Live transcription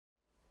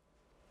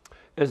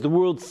As the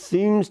world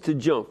seems to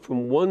jump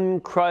from one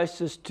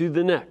crisis to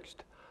the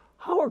next,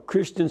 how are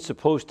Christians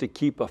supposed to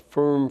keep a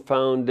firm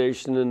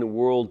foundation in a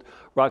world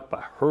rocked by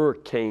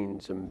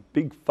hurricanes and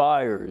big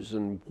fires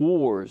and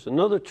wars and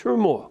other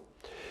turmoil?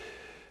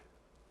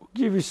 We'll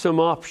give you some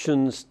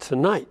options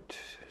tonight,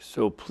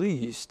 so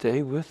please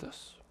stay with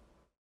us.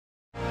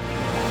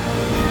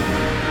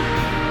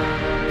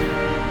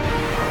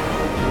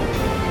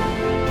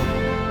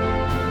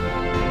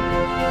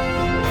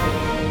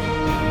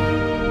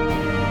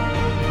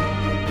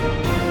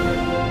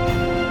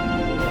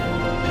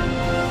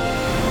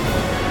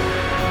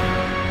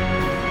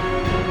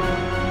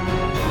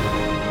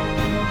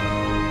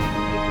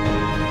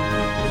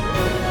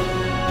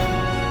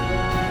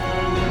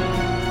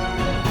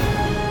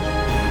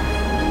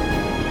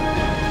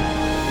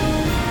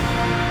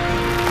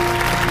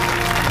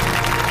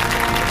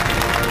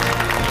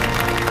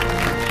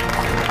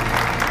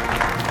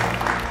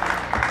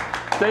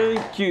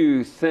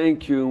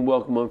 Thank you, and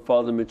welcome. I'm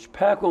Father Mitch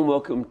Pacwa, and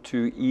welcome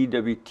to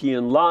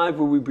EWTN Live,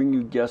 where we bring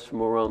you guests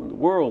from around the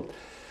world.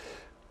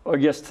 Our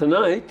guest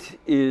tonight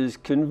is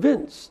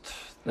convinced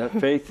that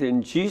faith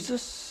in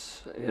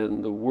Jesus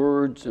and the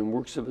words and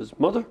works of his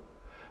mother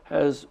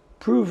has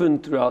proven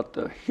throughout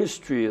the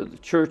history of the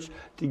church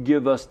to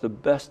give us the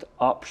best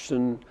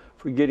option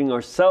for getting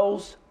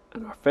ourselves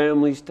and our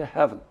families to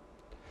heaven.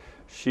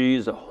 She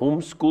is a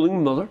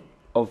homeschooling mother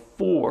of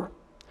 4,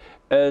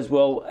 as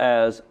well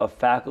as a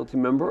faculty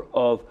member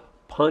of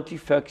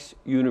Pontifex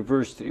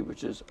University,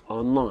 which is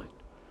online.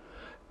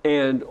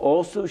 And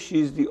also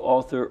she's the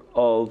author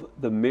of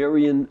The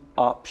Marian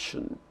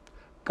Option,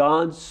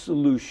 God's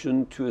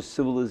Solution to a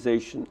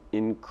Civilization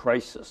in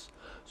Crisis.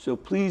 So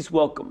please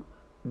welcome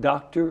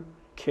Dr.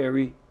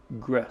 Carrie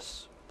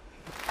Gress.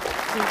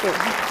 Thank you.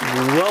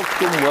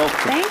 Welcome.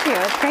 Thank you.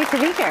 It's great to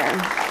be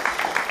here.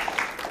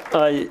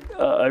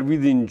 I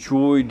really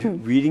enjoyed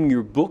reading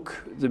your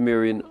book, The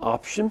Marian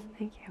Option.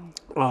 Thank you.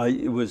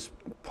 It was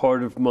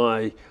part of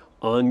my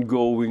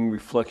ongoing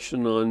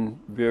reflection on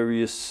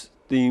various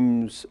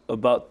themes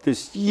about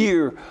this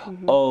year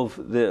of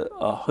the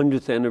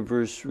 100th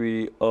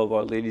anniversary of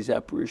Our Lady's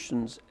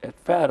apparitions at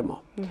Fatima.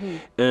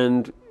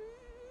 And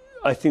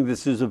I think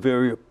this is a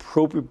very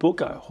appropriate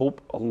book. I hope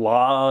a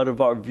lot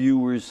of our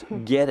viewers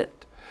get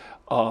it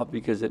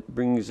because it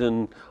brings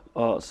in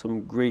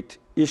some great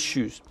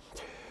issues.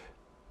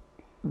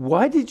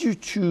 Why did you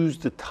choose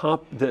the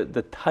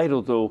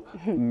title, though,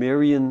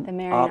 Marian The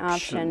Marian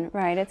Option,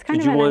 right? It's kind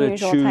of an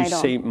unusual title. Did you want to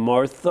choose St.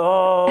 Martha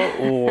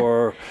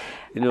or,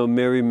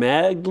 Mary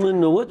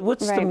Magdalene?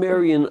 What's the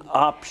Marian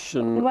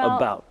Option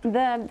about?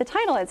 The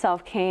title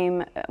itself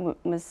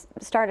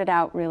started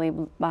out really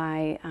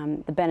by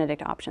the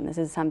Benedict Option. This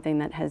is something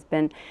that has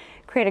been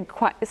created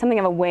something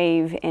of a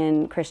wave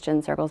in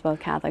Christian circles, both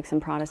Catholics and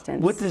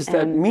Protestants. What does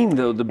that mean,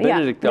 though, the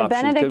Benedict Option?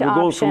 Benedict We're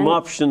going from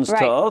options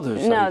to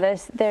others. No,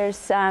 there's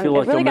feel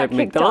like really I'm at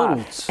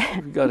McDonald's.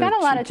 We've got a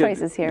lot of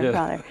choices here,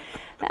 Father.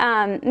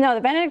 No,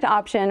 the Benedict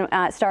Option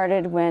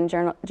started when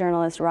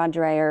journalist Rod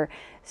Dreher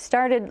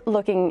started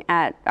looking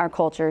at our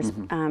cultures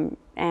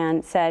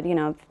and said,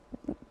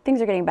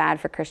 things are getting bad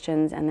for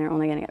Christians and they're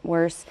only going to get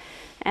worse.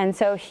 And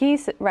so he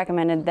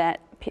recommended that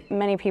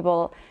many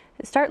people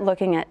start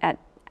looking at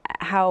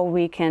how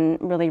we can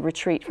really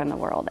retreat from the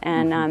world.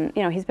 And,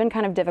 he's been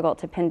kind of difficult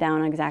to pin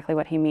down exactly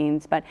what he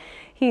means, but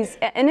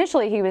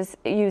initially he was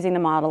using the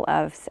model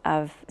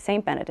of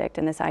Saint Benedict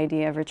and this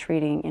idea of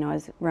retreating,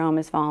 as Rome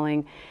is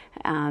falling,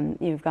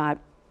 you've got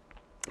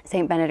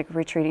Saint Benedict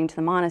retreating to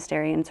the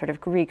monastery and sort of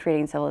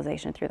recreating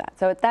civilization through that.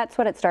 So that's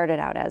what it started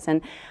out as. And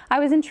I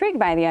was intrigued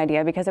by the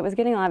idea because it was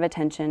getting a lot of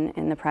attention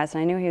in the press,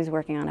 and I knew he was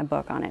working on a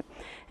book on it.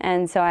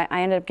 And so I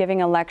ended up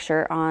giving a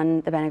lecture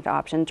on the Benedict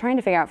Option, trying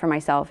to figure out for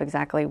myself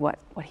exactly what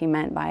he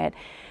meant by it.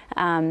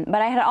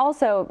 But I had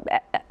also,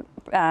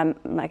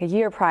 like a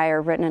year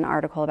prior, written an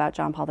article about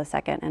John Paul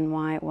II and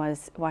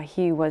why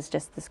he was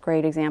just this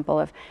great example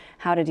of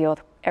how to deal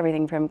with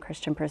everything from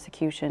Christian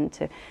persecution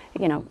to,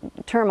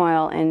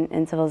 turmoil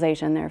in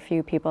civilization. There are a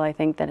few people, I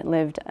think, that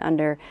lived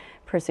under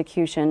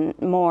persecution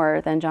more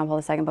than John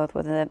Paul II, both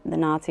with the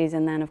Nazis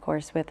and then, of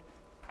course, with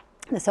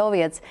the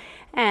Soviets,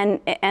 and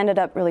it ended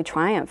up really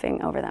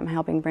triumphing over them,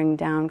 helping bring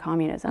down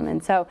communism.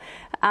 And so,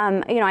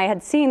 I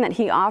had seen that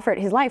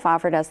his life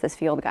offered us this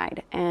field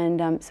guide.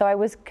 And so I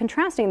was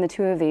contrasting the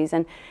two of these.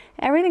 And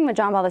everything with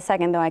John Paul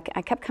II, though, I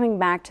kept coming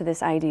back to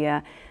this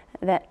idea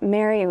that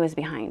Mary was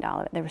behind all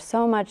of it. There was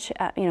so much,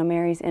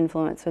 Mary's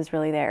influence was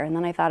really there. And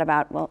then I thought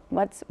about, well,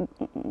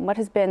 what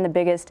has been the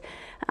biggest,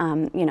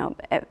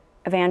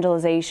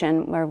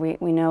 evangelization where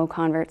we know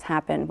converts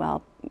happen?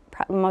 Well,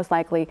 most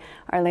likely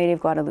Our Lady of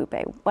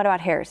Guadalupe. What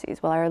about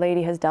heresies? Well, Our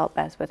Lady has dealt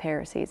best with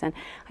heresies. And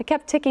I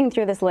kept ticking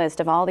through this list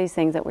of all these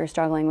things that we're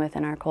struggling with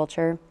in our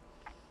culture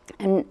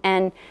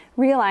and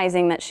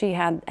realizing that she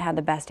had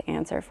the best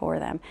answer for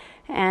them.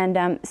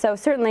 And so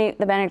certainly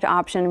the Benedict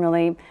Option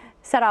really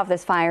set off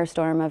this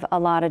firestorm of a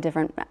lot of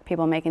different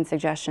people making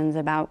suggestions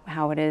about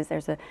how it is.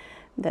 There's a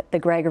the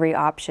Gregory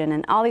option,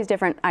 and all these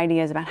different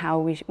ideas about how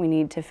we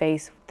need to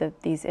face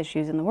these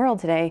issues in the world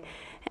today.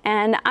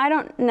 And I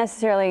don't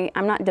necessarily,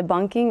 I'm not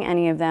debunking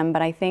any of them,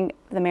 but I think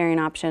the Marian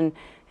option,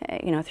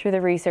 through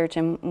the research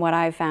and what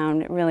I've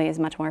found, really is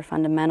much more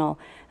fundamental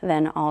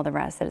than all the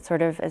rest, that it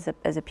sort of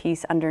is a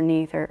piece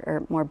underneath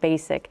or more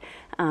basic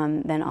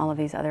than all of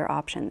these other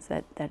options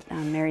that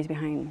Mary's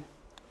behind.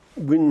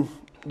 When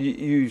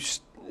you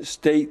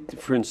state,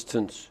 for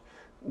instance,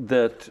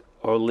 that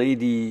Our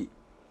Lady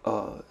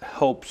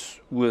helps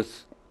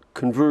with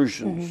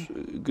conversions,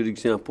 a good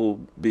example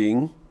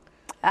being?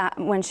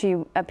 When she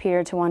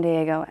appeared to Juan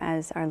Diego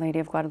as Our Lady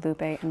of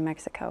Guadalupe in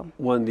Mexico.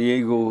 Juan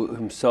Diego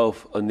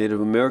himself, a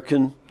Native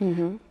American,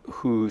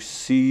 who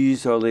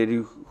sees Our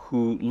Lady,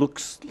 who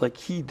looks like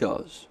he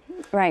does,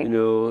 right?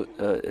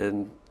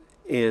 And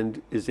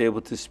is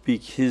able to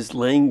speak his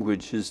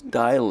language, his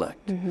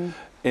dialect,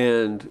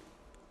 and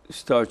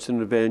starts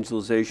an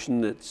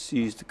evangelization that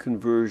sees the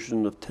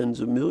conversion of tens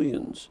of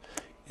millions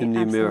in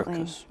the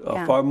Americas.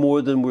 Far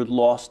more than were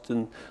lost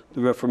in the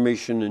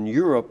Reformation in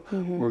Europe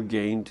were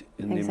gained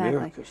in the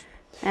Americas.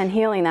 And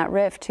healing that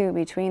rift, too,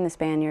 between the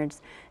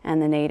Spaniards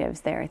and the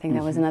natives there. I think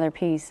that was another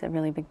piece, a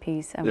really big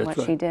piece of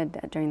what she did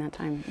during that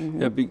time.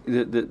 Yeah,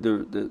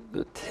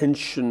 the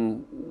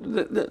tension,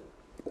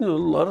 a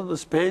lot of the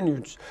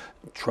Spaniards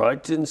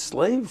tried to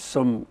enslave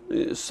some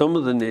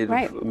of the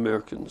Native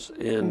Americans,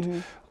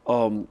 and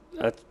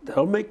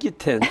that'll make you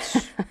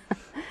tense,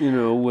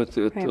 with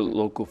the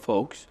local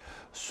folks.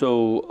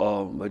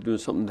 So by doing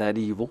something that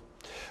evil,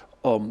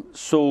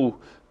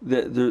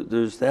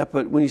 there's that.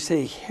 But when you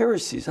say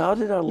heresies, how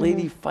did Our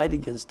Lady fight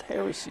against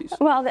heresies?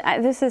 Well,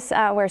 this is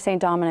where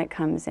St. Dominic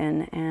comes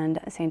in,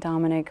 and St.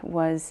 Dominic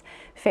was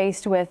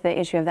faced with the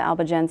issue of the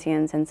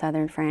Albigensians in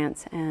southern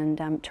France, and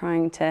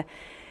trying to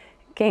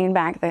gain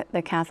back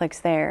the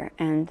Catholics there.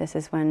 And this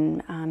is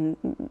when,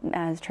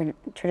 as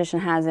tradition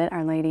has it,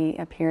 Our Lady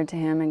appeared to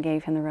him and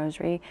gave him the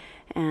rosary,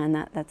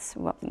 and that's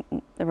what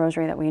the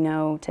rosary that we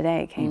know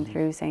today came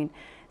through St.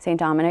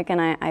 Dominic. And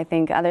I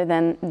think other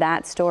than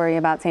that story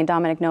about St.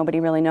 Dominic,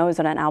 nobody really knows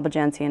what an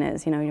Albigensian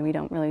is. We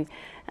don't really,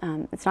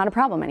 it's not a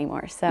problem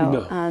anymore.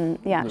 So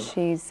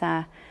she's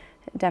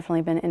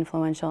definitely been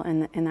influential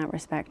in that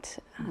respect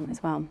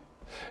as well.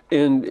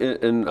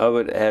 And I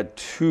would add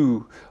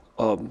too,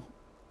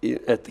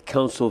 at the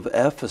Council of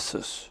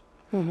Ephesus,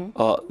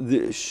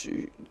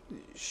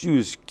 she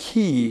was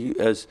key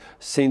as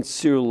Saint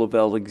Cyril of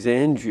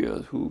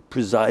Alexandria, who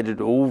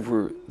presided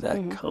over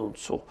that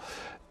council,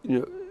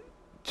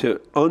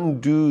 to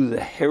undo the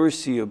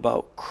heresy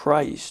about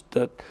Christ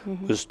that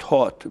was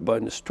taught by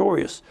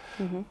Nestorius.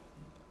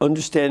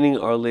 Understanding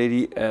Our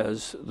Lady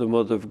as the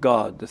Mother of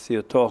God, the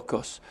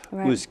Theotokos,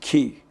 was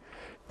key.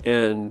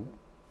 And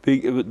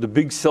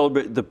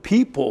the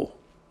people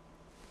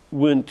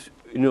went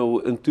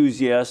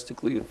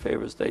enthusiastically in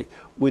favor. They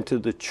went to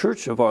the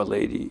Church of Our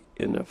Lady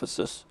in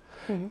Ephesus,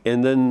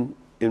 and then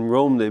in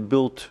Rome they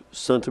built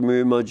Santa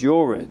Maria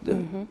Maggiore,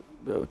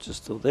 which is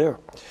still there.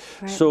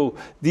 So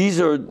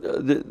these are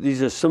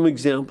some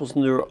examples,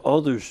 and there are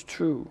others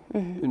too.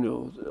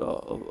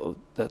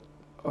 That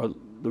are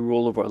the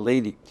role of Our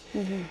Lady.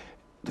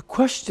 The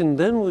question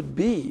then would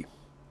be,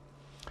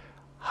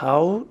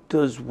 how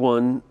does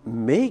one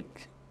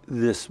make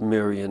this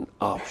Marian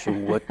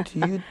option? What do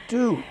you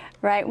do?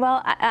 Right.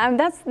 Well,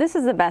 this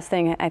is the best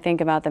thing I think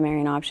about the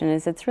Marian option,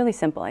 is it's really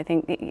simple. I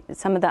think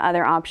some of the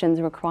other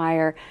options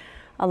require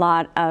a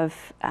lot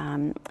of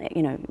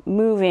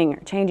moving or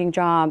changing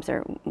jobs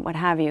or what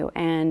have you.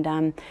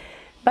 And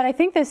but I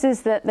think this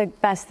is the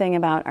best thing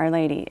about Our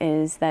Lady,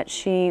 is that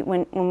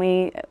when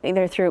we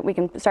we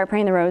can start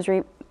praying the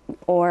Rosary,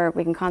 or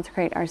we can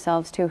consecrate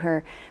ourselves to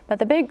her. But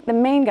the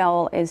main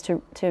goal is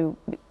to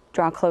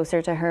draw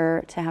closer to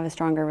her, to have a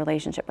stronger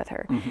relationship with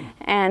her.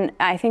 And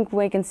I think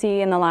we can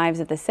see in the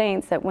lives of the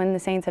saints that when the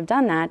saints have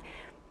done that,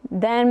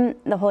 then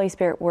the Holy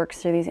Spirit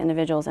works through these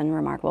individuals in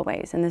remarkable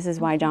ways. And this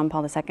is why John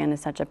Paul II is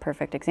such a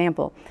perfect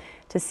example.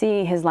 To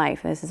see his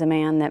life, this is a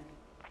man that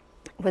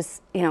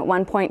was, at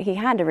one point he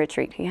had to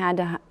retreat. He had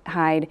to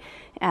hide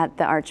at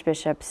the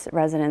Archbishop's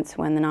residence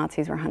when the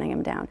Nazis were hunting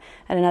him down.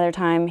 At another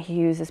time, he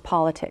uses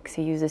politics,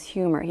 he uses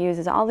humor, he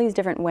uses all these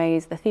different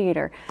ways, the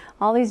theater,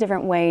 all these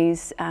different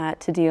ways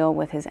to deal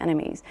with his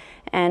enemies.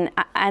 And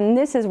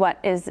this is what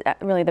is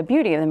really the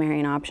beauty of the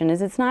Marian option,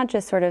 is it's not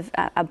just sort of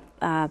a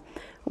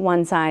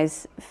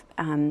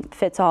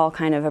one-size-fits-all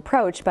kind of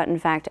approach, but in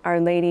fact, Our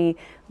Lady,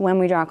 when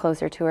we draw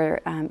closer to her,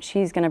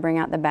 she's going to bring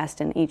out the best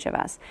in each of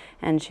us,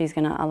 and she's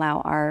going to allow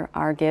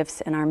our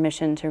gifts and our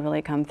mission to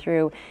really come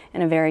through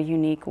in a very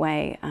unique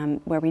way,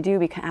 where we do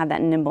have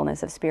that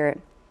nimbleness of spirit,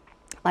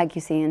 like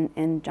you see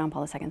in John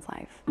Paul II's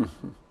life.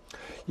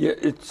 Yeah,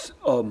 it's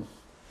one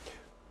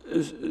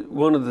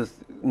of the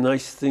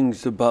nice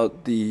things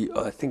about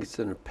I think it's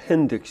an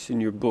appendix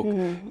in your book,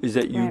 is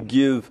that you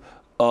give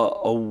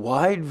a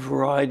wide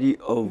variety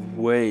of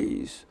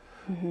ways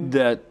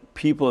that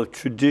people have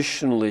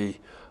traditionally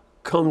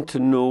come to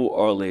know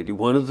Our Lady.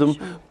 One of them,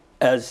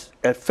 as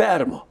at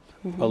Fatima,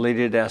 Our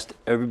Lady had asked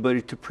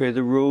everybody to pray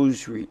the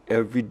rosary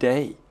every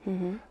day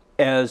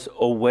as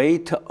a way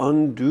to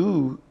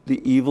undo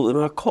the evil in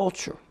our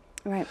culture.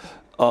 Right.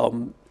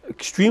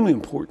 Extremely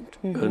important,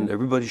 and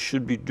everybody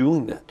should be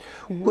doing that.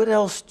 What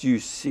else do you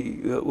see?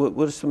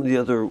 What are some of the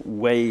other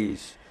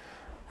ways?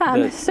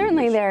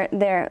 Certainly,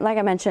 there, like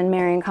I mentioned,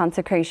 Marian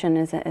consecration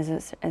is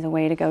a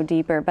way to go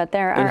deeper. But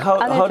there are how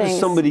other things. Does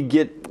somebody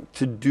get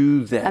to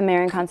do that? A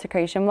Marian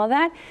consecration. Well,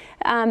 that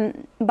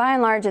by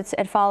and large,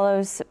 it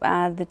follows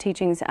the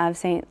teachings of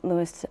St.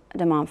 Louis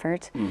de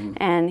Montfort,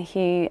 and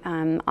he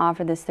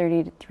offered this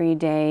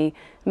 33-day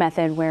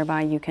method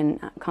whereby you can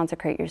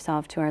consecrate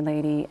yourself to Our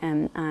Lady,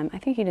 and I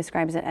think he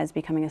describes it as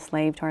becoming a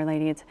slave to Our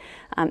Lady. It's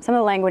some of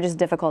the language is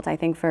difficult, I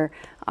think, for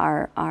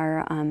our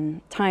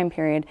time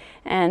period,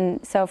 and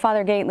so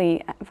Father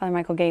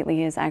Michael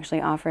Gately has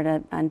actually offered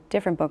a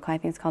different book. I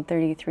think it's called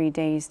 33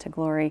 Days to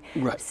Glory.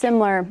 Right.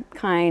 Similar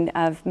kind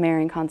of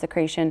Marian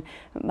consecration,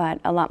 but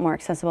a lot more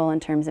accessible in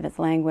terms of its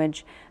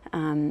language,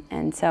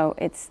 and so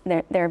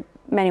there are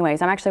many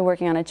ways. I'm actually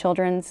working on a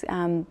children's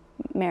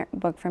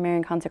book for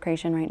Marian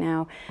consecration right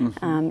now,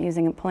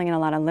 pulling in a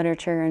lot of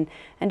literature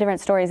and different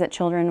stories that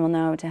children will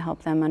know to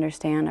help them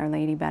understand Our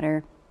Lady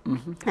better,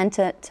 and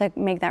to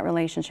make that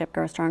relationship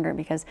grow stronger,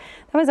 because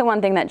that was the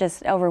one thing that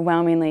just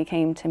overwhelmingly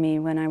came to me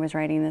when I was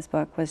writing this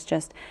book, was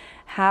just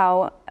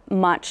how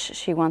much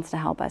she wants to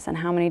help us and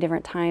how many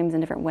different times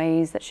and different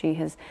ways that she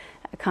has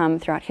come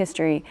throughout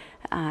history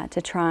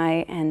to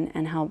try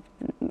and help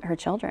her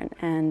children.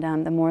 And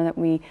the more that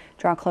we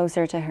draw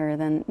closer to her,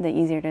 then the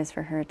easier it is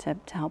for her to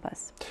help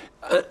us.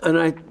 And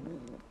I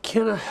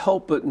cannot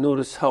help but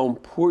notice how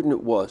important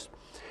it was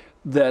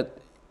that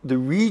the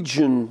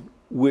region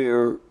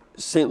where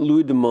St.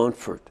 Louis de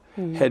Montfort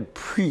had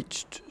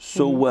preached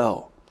so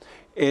well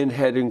and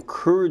had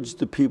encouraged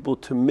the people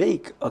to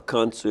make a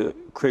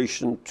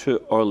consecration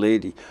to Our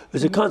Lady.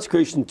 There's a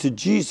consecration to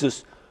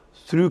Jesus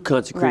through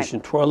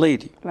consecration to Our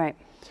Lady. Right.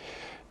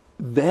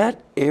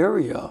 That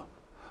area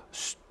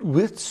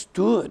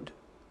withstood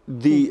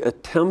the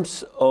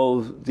attempts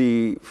of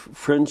the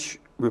French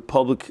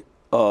Republic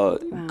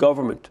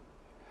government.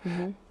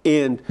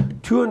 And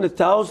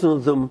 200,000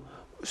 of them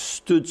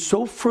stood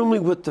so firmly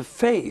with the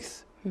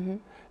faith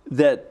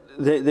that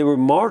they were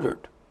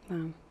martyred.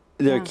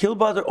 They were killed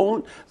by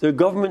their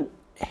government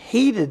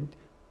hated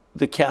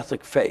the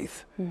Catholic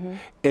faith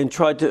and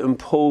tried to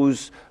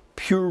impose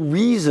pure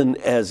reason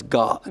as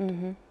God.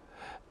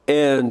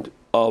 And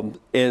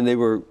they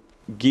were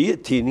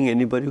guillotining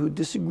anybody who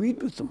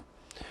disagreed with them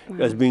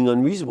as being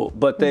unreasonable.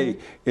 But they,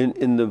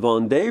 in the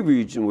Vendée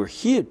region where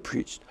he had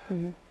preached,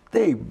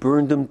 they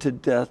burned them to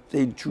death,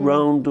 they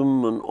drowned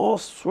them, and all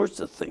sorts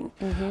of things.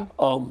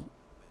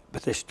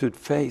 But they stood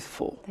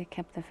faithful. They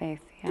kept the faith,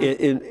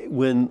 And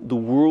when the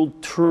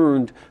world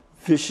turned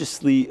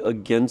viciously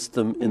against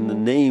them in the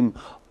name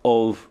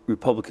of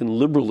Republican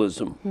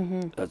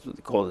liberalism, that's what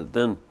they called it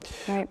then,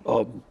 right.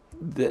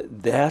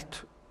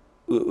 that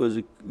was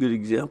a good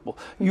example.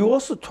 You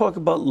also talk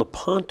about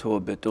Lepanto a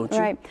bit, don't you?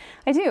 Right,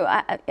 I do.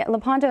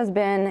 Lepanto has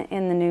been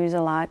in the news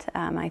a lot,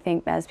 I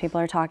think, as people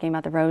are talking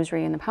about the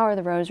Rosary and the power of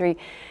the Rosary.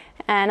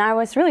 And I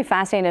was really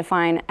fascinated to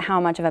find how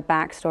much of a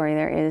backstory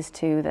there is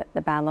to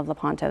the Battle of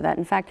Lepanto. That,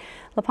 in fact,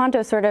 Lepanto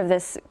is sort of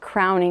this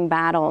crowning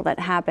battle that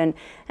happened,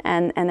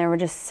 and there were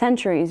just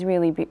centuries,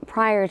 really,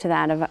 prior to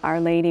that, of Our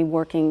Lady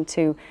working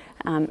to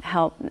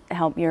help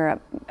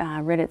Europe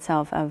rid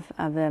itself of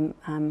the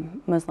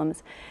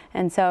Muslims.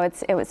 And so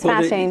it was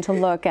fascinating to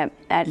look at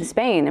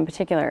Spain in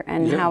particular,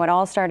 and how it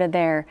all started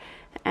there.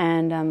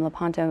 And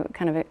Lepanto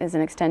kind of is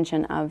an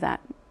extension of that,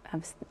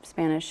 of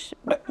Spanish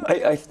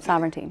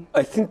sovereignty.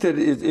 I think that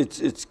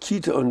it's key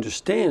to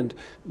understand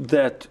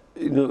that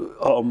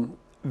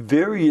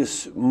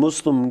various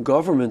Muslim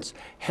governments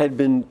had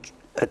been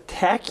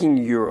attacking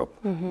Europe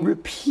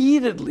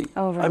repeatedly.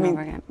 Over and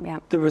over again, yeah.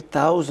 There were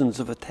thousands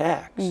of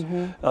attacks.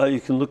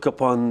 You can look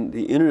up on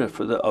the internet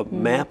for a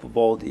map of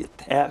all the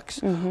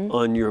attacks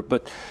on Europe.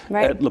 But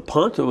at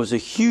Lepanto was a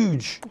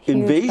huge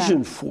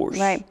invasion force.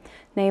 Right,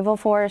 naval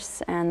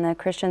force, and the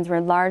Christians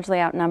were largely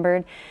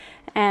outnumbered.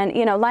 And,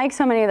 like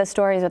so many of the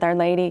stories with Our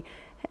Lady,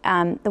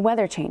 the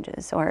weather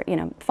changes, or,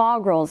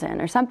 fog rolls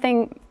in, or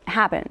something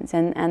happens.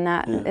 And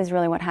that is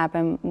really what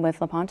happened with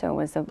Lepanto,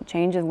 was the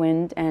change of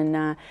wind,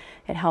 and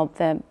it helped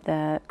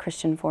the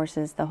Christian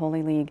forces, the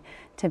Holy League,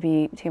 to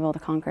be able to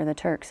conquer the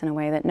Turks in a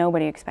way that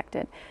nobody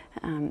expected.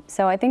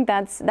 So I think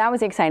that was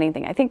the exciting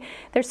thing. I think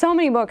there's so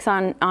many books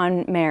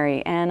on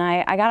Mary, and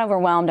I got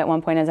overwhelmed at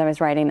one point as I was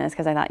writing this,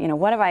 because I thought,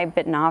 what have I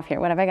bitten off here?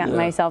 What have I gotten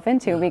myself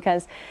into?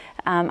 Because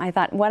I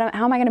thought,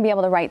 how am I going to be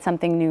able to write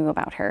something new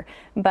about her?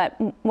 But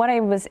what I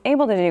was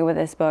able to do with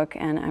this book,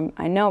 and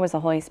I know it was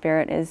the Holy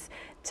Spirit, is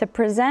to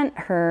present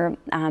her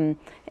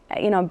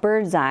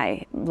bird's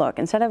eye look.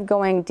 Instead of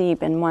going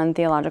deep in one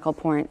theological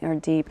point or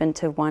deep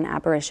into one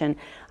apparition,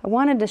 I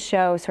wanted to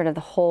show sort of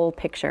the whole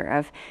picture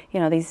of,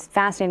 these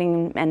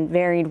fascinating and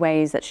varied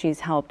ways that she's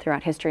helped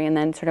throughout history, and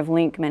then sort of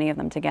link many of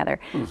them together,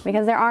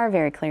 because there are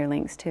very clear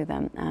links to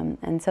them.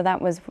 And so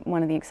that was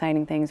one of the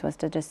exciting things, was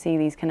to just see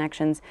these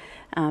connections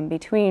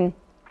between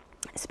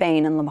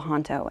Spain and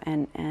Levanto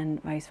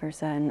and vice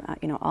versa,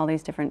 and all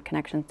these different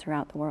connections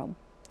throughout the world.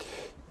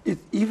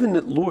 Even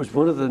at Lourdes,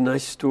 one of the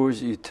nice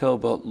stories that you tell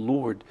about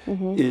Lourdes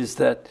is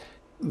that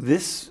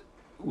this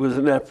was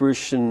an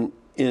apparition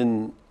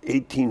in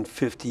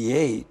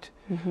 1858,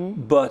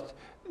 but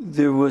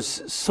there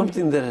was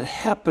something that had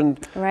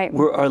happened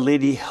where Our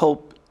Lady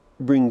helped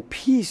bring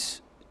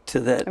peace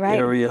to that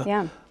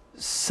area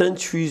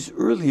centuries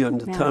earlier, in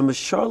the time of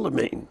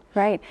Charlemagne.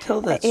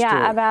 Tell that story.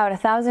 Yeah, about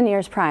 1,000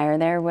 years prior,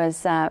 there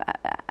was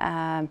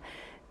a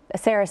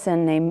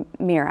Saracen named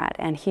Murat,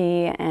 and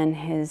he and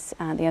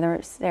the other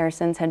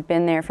Saracens had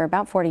been there for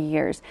about 40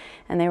 years,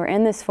 and they were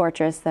in this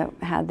fortress that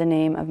had the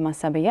name of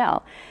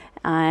Massabielle,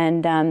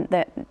 and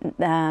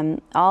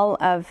all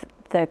of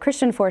the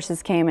Christian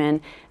forces came in,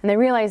 and they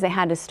realized they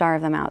had to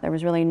starve them out. There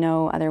was really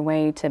no other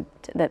way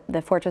that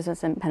the fortress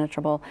was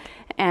impenetrable,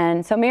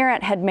 and so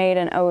Murat had made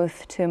an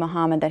oath to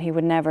Muhammad that he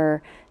would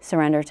never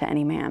surrender to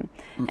any man.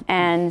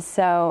 And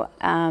so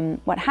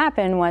what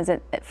happened was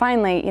it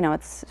finally,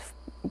 it's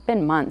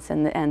been months,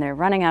 and they're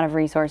running out of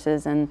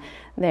resources, and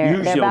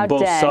they're about on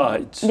both dead.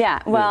 Sides. Yeah,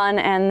 well,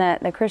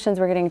 and the Christians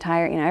were getting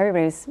tired.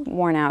 Everybody's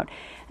worn out,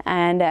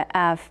 and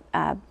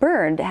a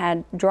bird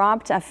had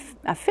dropped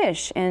a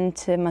fish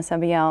into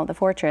Massabielle, the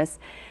fortress,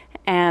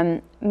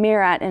 and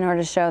Murat, in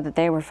order to show that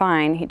they were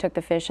fine, he took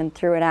the fish and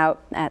threw it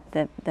out at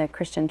the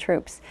Christian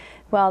troops.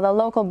 Well, the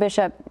local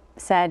bishop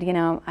said,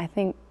 I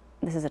think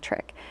this is a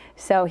trick.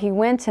 So he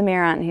went to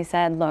Murat and he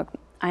said, look,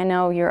 I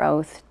know your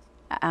oath,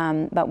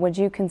 but would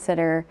you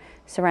consider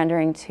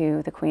surrendering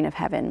to the Queen of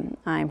Heaven?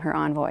 I'm her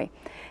envoy.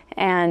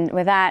 And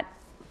with that,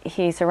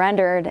 he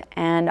surrendered,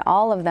 and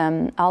all of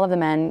the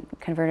men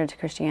converted to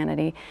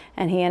Christianity,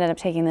 and he ended up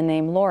taking the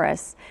name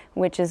Loris,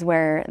 which is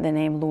where the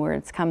name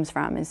Lourdes comes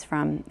from, is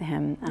from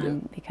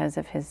him, because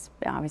of his,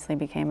 obviously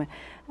became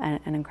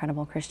an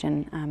incredible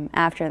Christian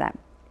after that.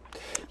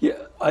 Yeah,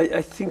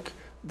 I think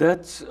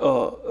that's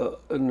an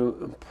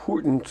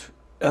important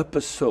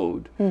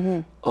episode,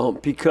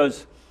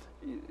 because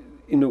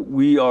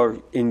we are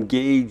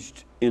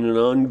engaged in an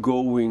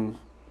ongoing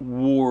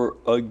war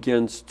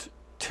against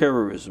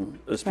terrorism,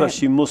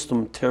 especially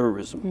Muslim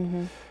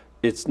terrorism.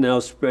 It's now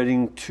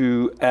spreading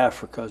to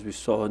Africa, as we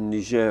saw in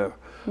Niger,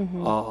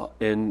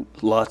 and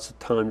lots of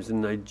times in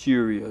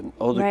Nigeria and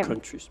other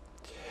countries.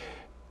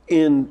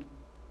 And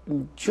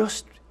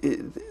just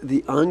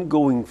the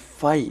ongoing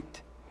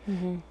fight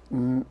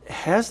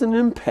has an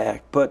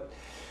impact, but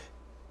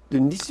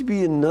there needs to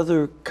be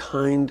another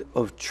kind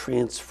of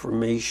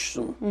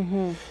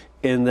transformation.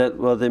 And that,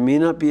 while they may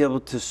not be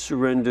able to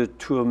surrender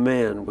to a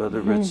man,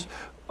 whether it's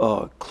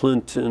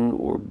Clinton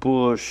or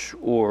Bush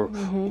or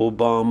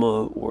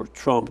Obama or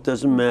Trump,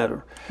 doesn't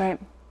matter.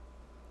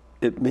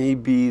 It may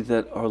be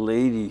that Our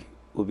Lady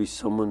will be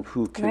someone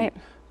who can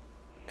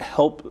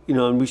help,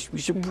 and we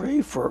should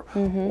pray for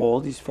all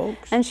these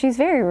folks. And she's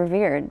very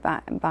revered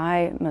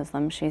by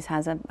Muslims.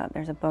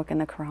 There's a book in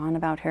the Quran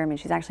about her. I mean,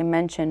 she's actually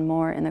mentioned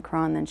more in the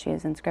Quran than she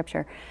is in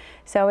Scripture.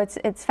 So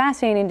it's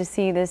fascinating to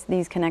see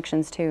these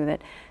connections too,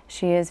 that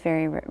she is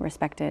very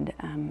respected.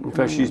 In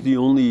fact, she's the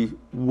only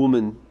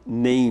woman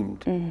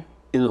named in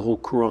the whole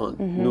Quran.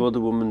 No other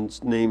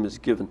woman's name is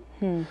given.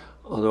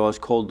 Otherwise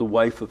called the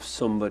wife of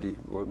somebody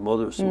or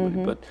mother of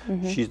somebody, but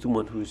she's the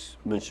one who's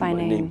mentioned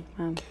by name.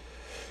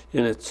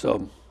 And it's,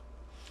 so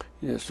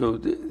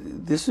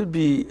this would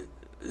be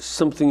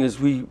something as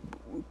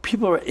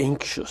people are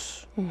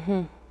anxious.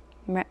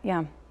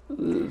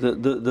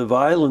 The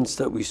violence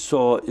that we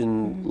saw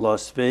in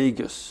Las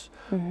Vegas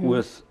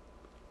with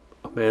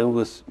a man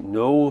with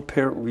no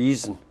apparent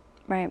reason,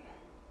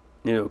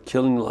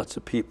 killing lots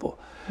of people,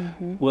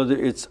 whether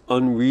it's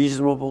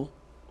unreasonable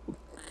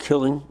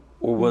killing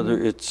or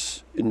whether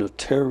it's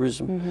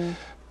terrorism,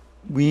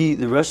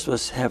 the rest of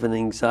us have an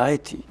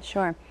anxiety.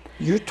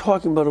 You're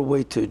talking about a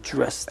way to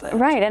address that.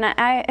 Right, and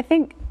I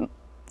think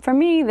for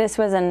me this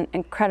was an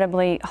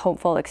incredibly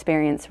hopeful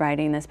experience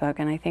writing this book,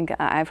 and I think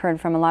I've heard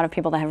from a lot of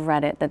people that have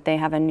read it that they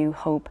have a new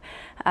hope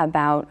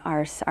about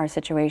our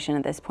situation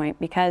at this point,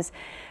 because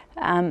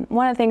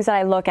one of the things that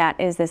I look at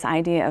is this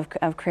idea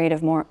of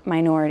creative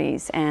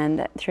minorities,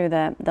 and through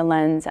the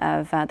lens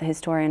of the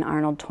historian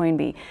Arnold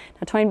Toynbee.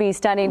 Now, Toynbee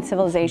studied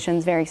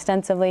civilizations very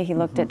extensively. He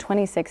looked at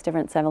 26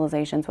 different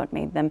civilizations, what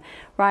made them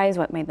rise,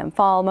 what made them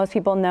fall. Most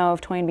people know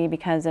of Toynbee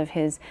because of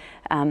his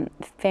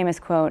famous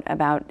quote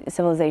about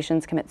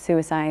civilizations commit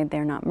suicide,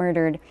 they're not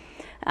murdered.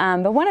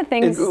 But one of the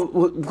things...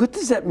 what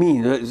does that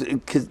mean?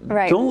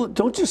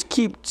 Don't just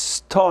keep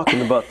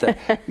talking about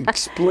that.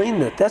 Explain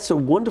that. That's a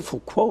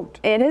wonderful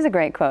quote. It is a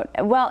great quote.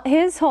 Well,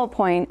 his whole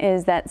point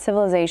is that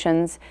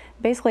civilizations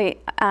basically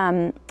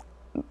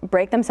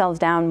break themselves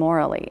down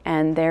morally,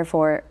 and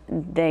therefore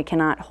they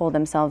cannot hold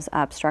themselves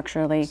up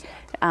structurally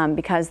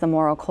because the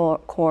moral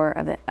core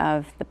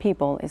of the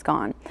people is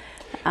gone.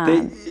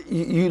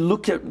 You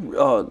look at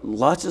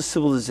lots of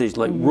civilizations,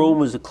 like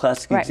Rome is a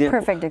classic example.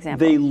 Perfect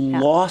example. They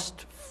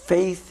lost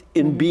faith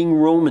in being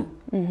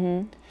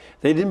Roman.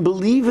 They didn't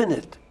believe in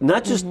it.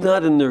 Not just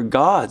not in their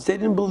gods. They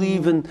didn't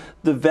believe in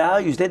the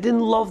values. They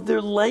didn't love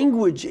their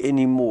language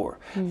anymore.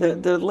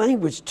 Their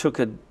language took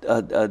a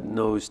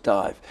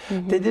nosedive.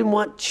 They didn't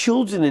want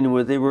children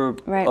anymore. They were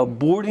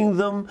aborting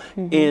them,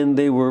 and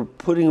they were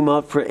putting them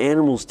out for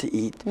animals to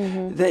eat.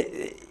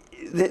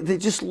 They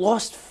just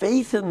lost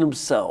faith in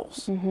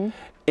themselves. And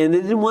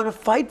they didn't want to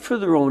fight for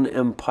their own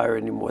empire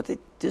anymore. They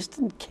just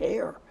didn't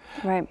care.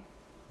 Right.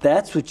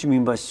 That's what you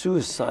mean by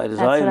suicide, as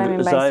I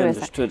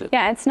understood it.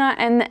 Yeah, it's not,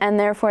 and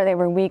therefore they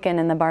were weakened,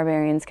 and the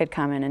barbarians could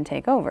come in and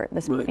take over,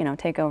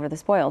 take over the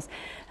spoils,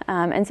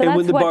 and so that's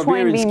when the what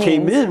barbarians Toynbee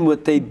came means. in,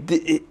 what they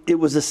did, it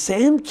was a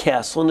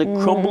sandcastle, and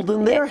it crumbled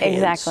in their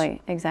hands.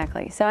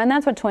 Exactly. So, and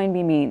that's what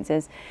Toynbee means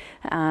is,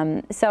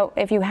 so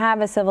if you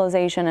have a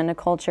civilization and a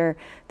culture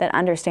that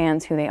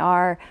understands who they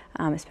are,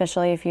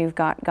 especially if you've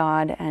got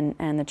God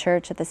and the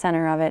church at the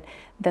center of it,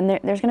 then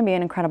there's going to be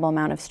an incredible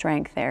amount of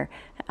strength there.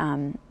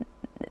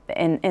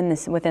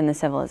 Within the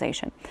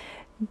civilization.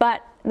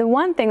 But the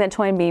one thing that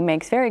Toynbee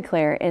makes very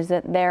clear is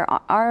that there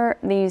are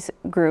these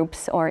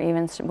groups, or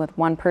even with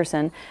one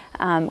person,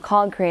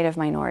 called creative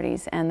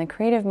minorities. And the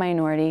creative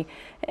minority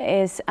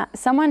is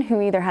someone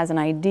who either has an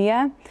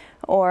idea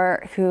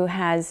or who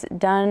has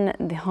done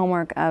the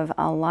homework of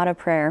a lot of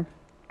prayer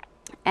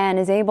and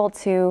is able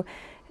to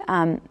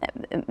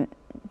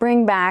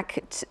bring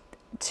back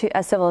to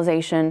a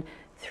civilization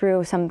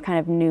through some kind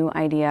of new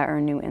idea or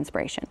new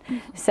inspiration.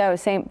 So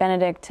Saint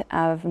Benedict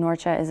of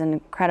Norcia is an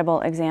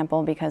incredible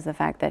example because the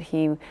fact that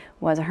he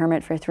was a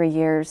hermit for 3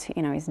 years,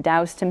 he's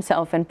doused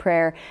himself in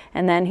prayer,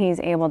 and then he's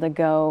able to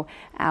go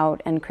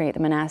out and create the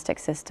monastic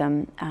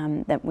system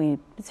that we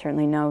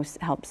certainly know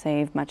helped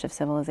save much of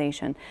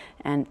civilization,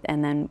 and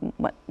then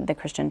what the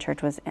Christian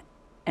church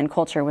and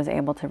culture was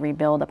able to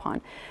rebuild upon.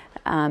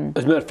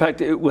 As a matter of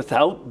fact,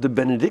 without the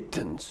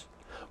Benedictines,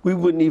 we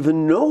wouldn't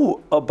even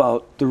know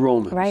about the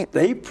Romans. Right.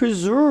 They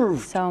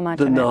preserved so much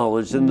the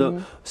knowledge. And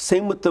the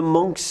same with the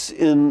monks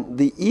in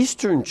the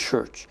Eastern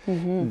Church.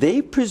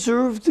 They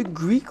preserved the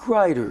Greek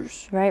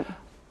writers. Right.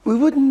 We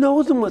wouldn't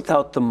know them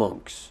without the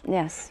monks.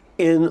 Yes.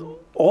 And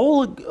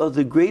all of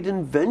the great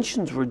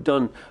inventions were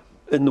done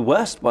in the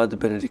West by the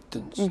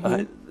Benedictines.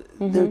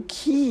 They're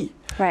key.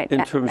 Right.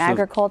 In terms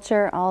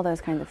agriculture, all those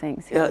kinds of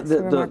things. Yeah,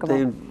 remarkable.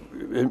 They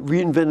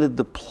reinvented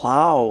the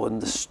plow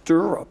and the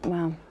stirrup.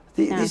 Wow.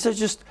 These are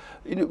just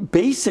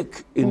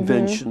basic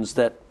inventions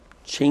that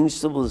change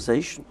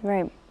civilization.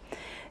 Right.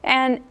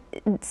 And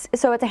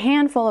so it's a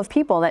handful of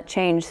people that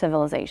change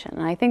civilization.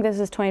 And I think this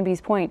is Toynbee's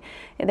point.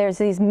 There's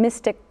these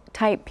mystic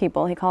type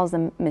people, he calls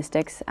them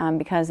mystics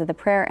because of the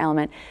prayer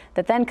element,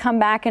 that then come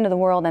back into the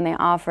world and they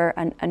offer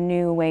a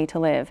new way to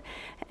live.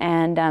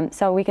 And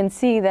so we can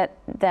see that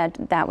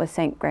was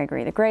St.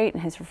 Gregory the Great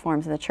and his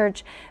reforms of the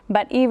church.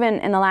 But even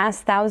in the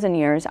last 1,000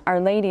 years, Our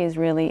Lady is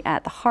really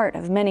at the heart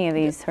of many of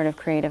these sort of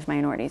creative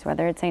minorities,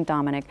 whether it's St.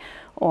 Dominic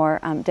or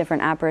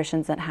different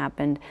apparitions that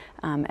happened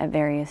at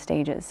various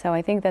stages. So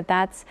I think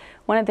that's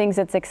one of the things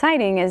that's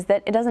exciting, is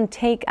that it doesn't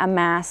take a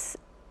mass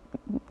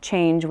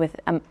change with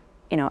a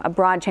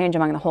broad change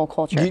among the whole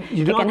culture.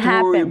 You don't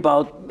have to worry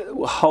about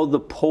how the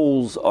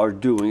polls are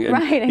doing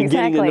and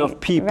getting enough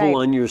people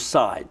on your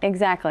side.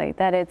 Exactly.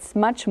 That it's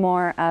much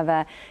more of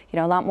a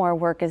lot more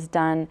work is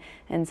done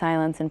in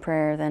silence and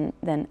prayer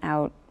than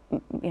out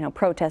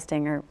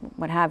protesting or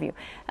what have you.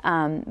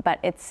 But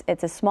it's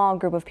a small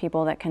group of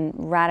people that can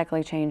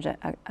radically change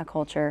a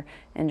culture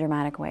in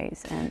dramatic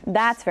ways, and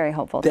that's very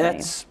hopeful to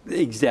me.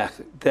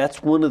 Exactly.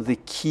 That's one of the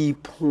key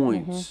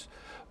points.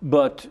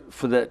 But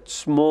for that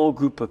small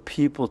group of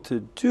people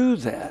to do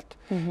that,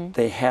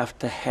 they have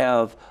to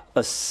have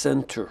a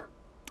center.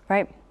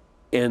 Right.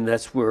 And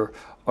that's where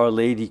Our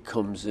Lady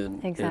comes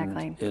in.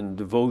 Exactly. And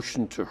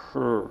devotion to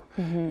her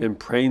and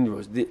praying to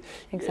us.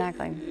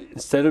 Exactly.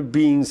 Instead of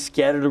being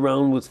scattered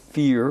around with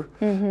fear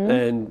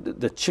and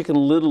the Chicken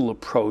Little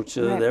approach,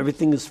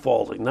 everything is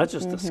falling. Not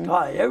just the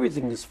sky,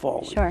 everything is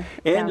falling. Sure.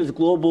 And there's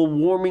global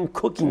warming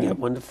cooking it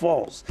when it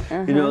falls.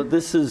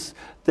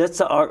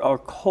 That's our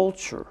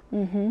culture.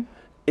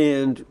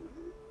 And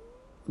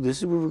this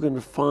is where we're going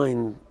to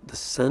find the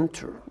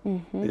center,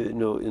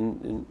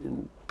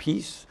 in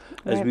peace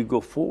as we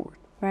go forward.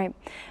 Right.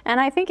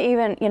 And I think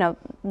even,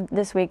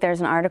 this week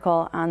there's an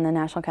article on the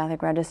National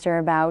Catholic Register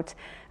about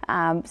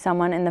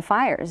someone in the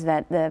fires,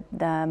 that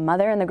the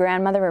mother and the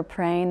grandmother were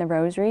praying the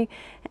rosary,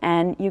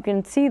 and you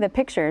can see the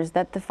pictures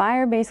that the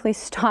fire basically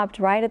stopped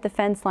right at the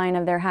fence line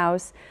of their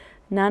house.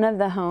 None of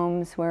the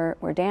homes were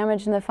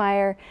damaged in the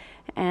fire.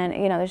 And,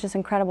 there's just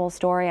incredible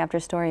story after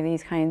story of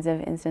these kinds of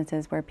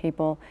instances where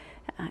people,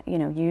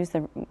 use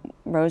the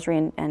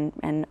rosary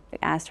and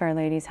asked Our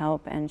Lady's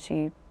help, and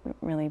she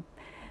really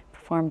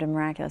performed in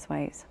miraculous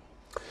ways.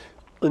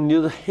 On the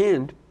other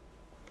hand,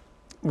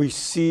 we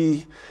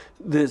see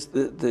this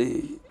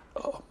the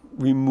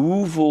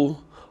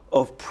removal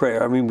of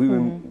prayer. I mean,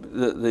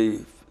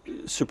 the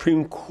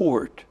Supreme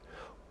Court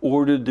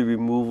ordered the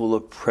removal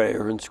of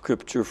prayer in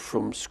Scripture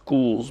from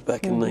schools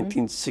back in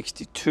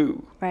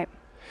 1962. Right.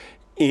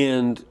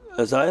 And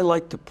as I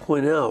like to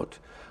point out,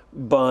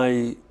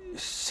 by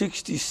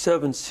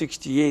 67,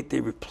 68, they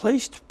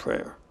replaced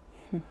prayer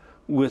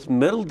with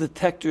metal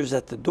detectors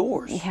at the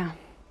doors. Yeah.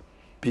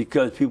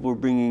 Because people were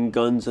bringing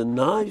guns and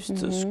knives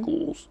to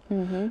schools,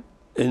 and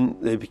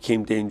they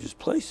became dangerous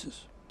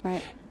places.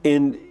 Right.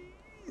 And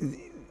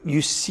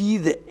you see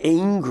the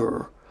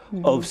anger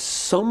of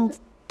some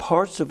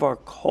parts of our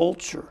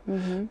culture,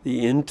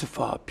 the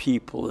Intifada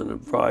people and a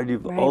variety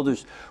of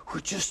others, who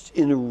are just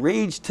in a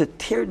rage to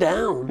tear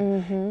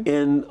down,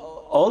 and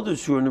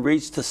others who are in a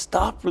rage to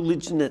stop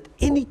religion at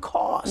any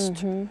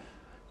cost.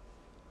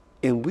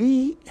 And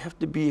we have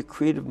to be a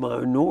creative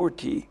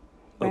minority,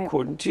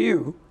 according to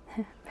you,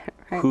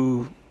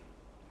 who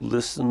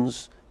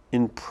listens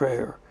in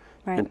prayer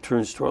and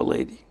turns to Our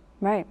Lady.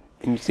 Right.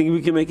 And you think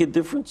we can make a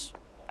difference?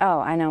 Oh,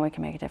 I know we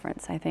can make a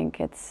difference. I think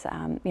it's,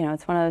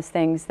 it's one of those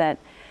things that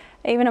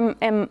even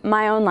in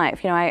my own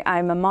life,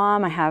 I'm a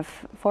mom, I have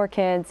 4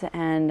 kids,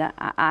 and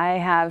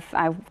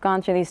I've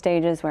gone through these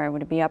stages where I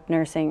would be up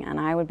nursing and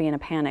I would be in a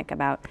panic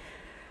about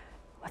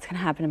what's going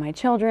to happen to my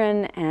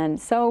children, and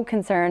so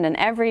concerned, and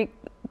every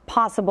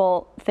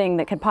possible thing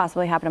that could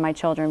possibly happen to my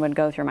children would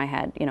go through my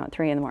head, at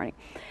 3 a.m.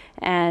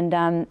 And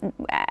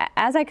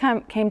as I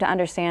came to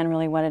understand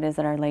really what it is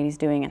that Our Lady's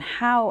doing and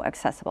how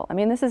accessible, I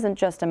mean, this isn't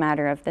just a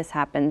matter of this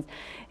happened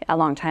a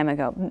long time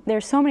ago.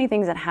 There's so many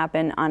things that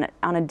happen on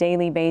a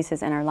daily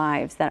basis in our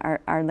lives that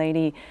Our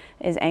Lady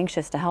is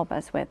anxious to help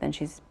us with, and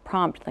she's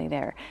promptly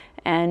there.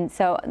 And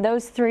so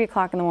those 3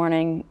 o'clock in the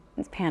morning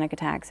panic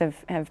attacks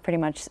have pretty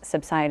much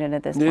subsided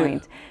at this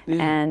point.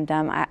 And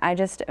I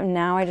just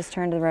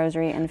turn to the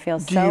rosary and feel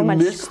so much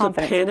confidence. Do you miss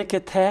the panic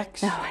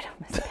attacks? No, I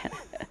don't miss the panic.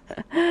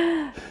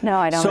 No,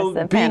 I don't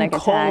miss the panic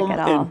attack at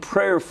all. So being calm and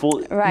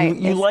prayerful, right.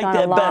 you like that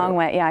better? It's gone a long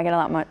way. Yeah, I get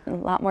a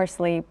lot more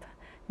sleep,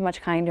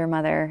 much kinder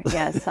mother.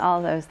 Yes,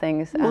 all those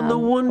things. Well, no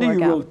wonder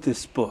you wrote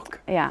this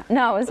book. Yeah,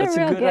 no, it was a real gift.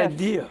 That's a good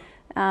idea.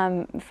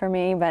 For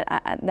me, but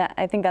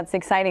I think that's the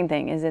exciting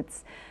thing, is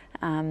it's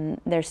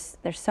there's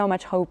so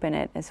much hope in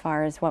it as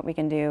far as what we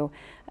can do,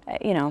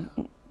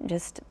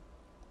 just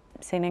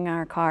sitting in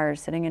our cars,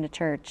 sitting in a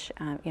church,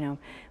 when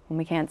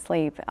we can't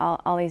sleep,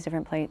 all these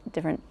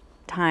different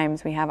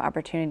times we have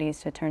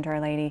opportunities to turn to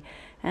Our Lady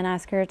and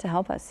ask her to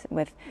help us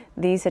with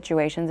these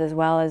situations, as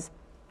well as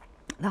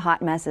the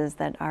hot messes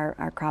that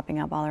are cropping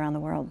up all around the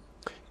world.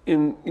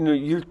 And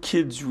your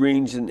kids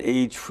range in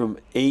age from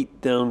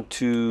 8 down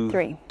to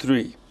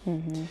 3.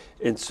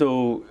 And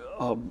so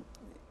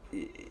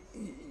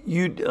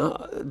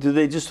do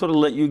they just sort of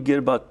let you get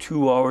about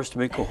 2 hours to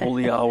make a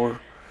holy hour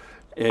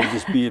and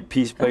just be at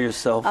peace by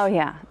yourself? Oh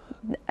yeah.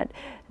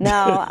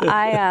 No,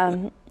 I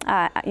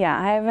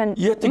haven't.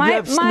 You have to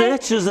grab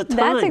snatches of time.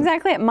 That's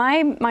exactly it.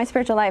 My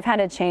spiritual life had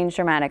to change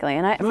dramatically,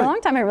 and for a long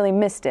time I really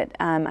missed it.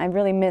 I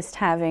really missed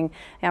having.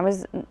 I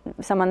was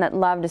someone that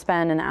loved to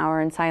spend an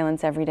hour in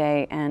silence every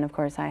day, and of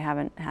course I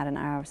haven't had an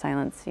hour of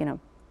silence, in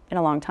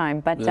a long time.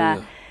 But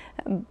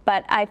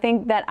I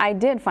think that I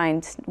did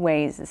find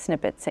ways,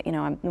 snippets.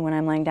 When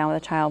I'm laying down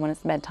with a child, when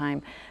it's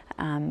bedtime.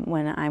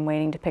 When I'm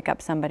waiting to pick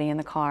up somebody in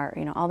the car,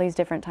 all these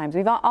different times.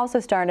 We've also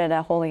started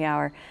a holy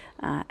hour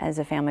as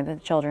a family, the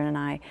children and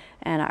I,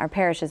 and our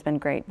parish has been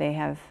great. They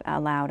have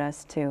allowed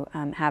us to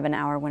have an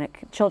hour when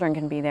children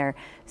can be there,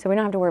 so we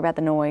don't have to worry about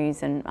the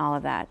noise and all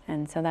of that.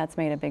 And so that's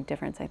made a big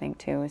difference, I think,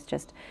 too. It's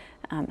just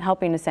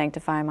helping to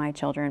sanctify my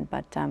children.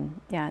 But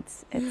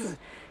it's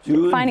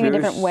finding a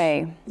different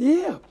way.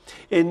 Yeah,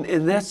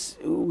 and that's,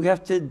 we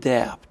have to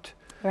adapt.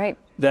 Right.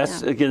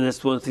 That's again,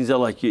 that's one of the things I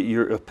like.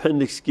 Your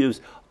appendix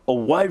gives a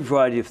wide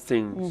variety of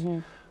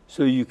things,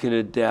 so you can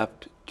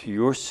adapt to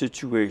your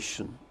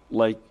situation,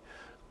 like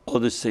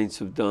other saints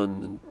have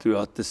done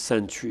throughout the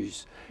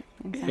centuries.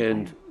 Exactly.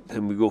 And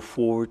then we go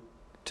forward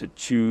to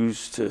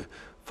choose to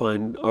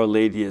find Our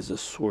Lady as a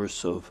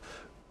source of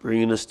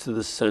bringing us to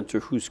the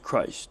center, who's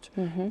Christ,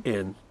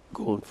 and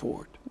going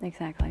forward.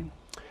 Exactly.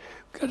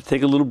 We've got to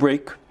take a little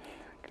break.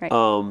 Great.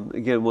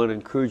 Again, I want to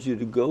encourage you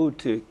to go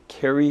to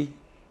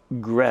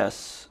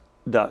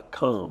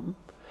carriegress.com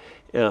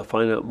and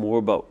find out more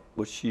about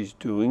what she's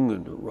doing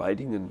and her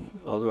writing and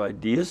other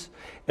ideas,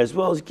 as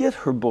well as get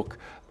her book,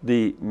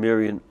 The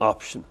Marian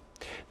Option.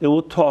 Then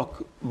we'll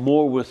talk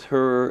more with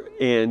her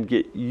and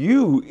get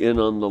you in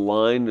on the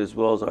line, as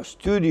well as our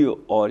studio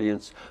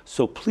audience,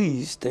 so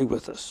please stay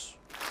with us.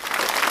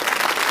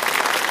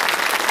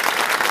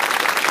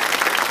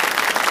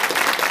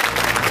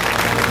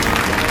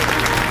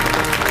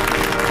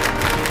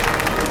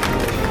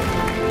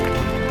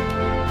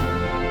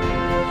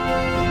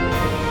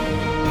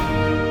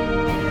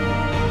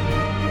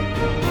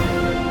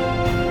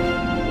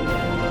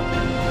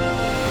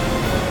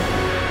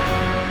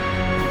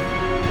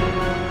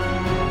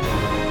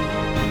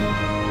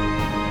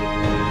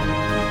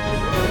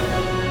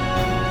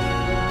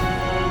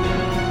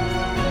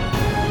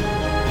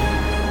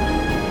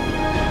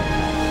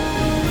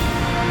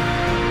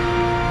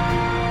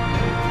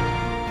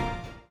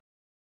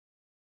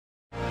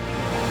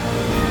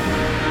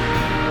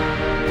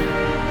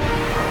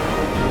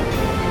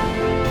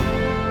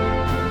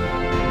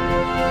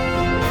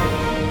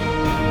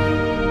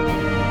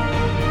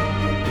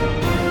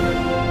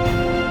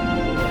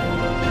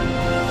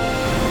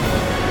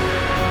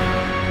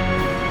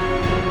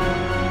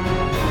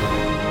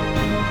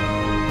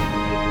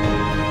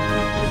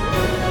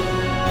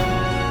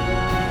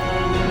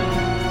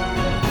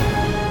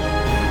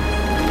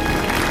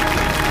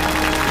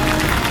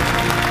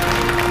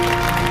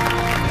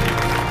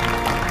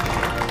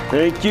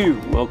 Thank you.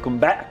 Welcome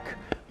back.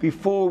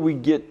 Before we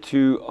get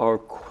to our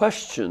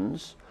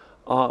questions,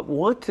 I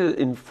want to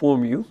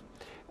inform you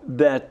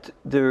that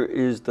there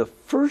is the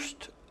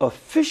first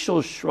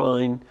official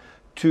shrine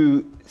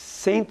to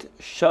Saint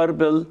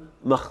Charbel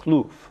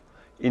Makhlouf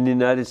in the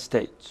United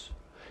States.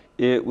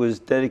 It was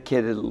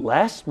dedicated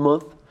last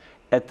month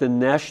at the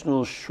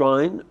National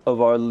Shrine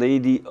of Our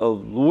Lady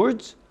of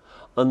Lourdes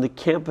on the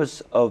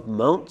campus of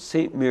Mount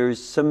St.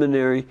 Mary's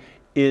Seminary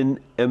in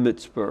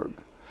Emmitsburg.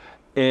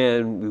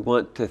 And we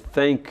want to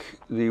thank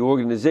the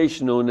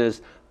organization known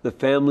as the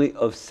Family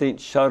of Saint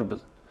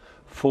Charbel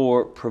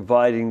for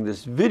providing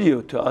this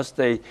video to us.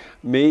 They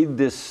made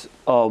this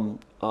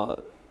video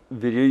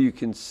you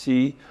can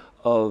see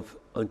of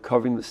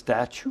uncovering the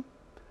statue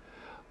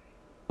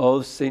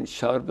of Saint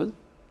Charbel.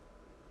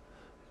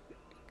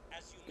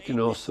 You can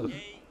also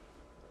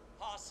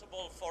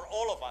possible for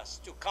all of us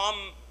to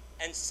come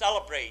and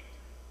celebrate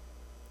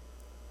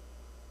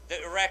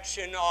the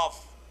erection of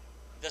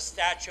the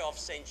statue of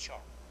Saint Charbel.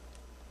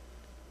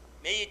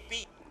 May it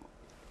be.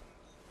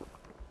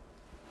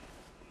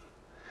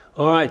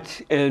 All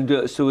right,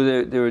 and so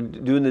they were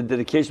doing the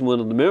dedication. One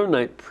of the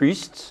Maronite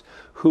priests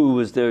who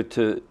was there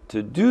to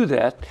do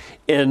that.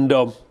 And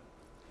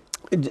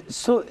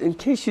so in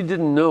case you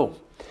didn't know,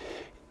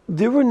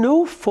 there were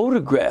no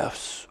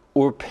photographs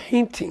or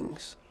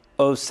paintings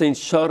of Saint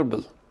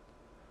Charbel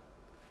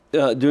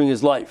during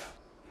his life.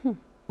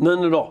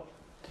 None at all.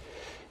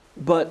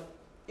 But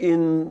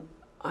in,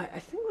 I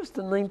think it was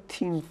the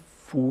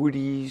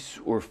 1940s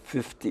or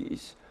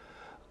 50s,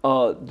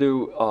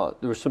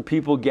 there were some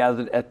people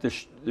gathered at the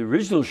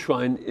original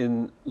shrine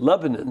in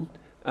Lebanon,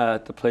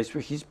 at the place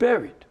where he's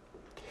buried.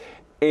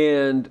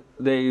 And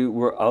they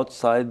were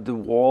outside the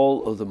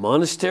wall of the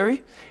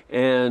monastery,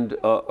 and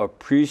a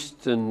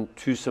priest and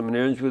two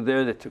seminarians were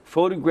there. They took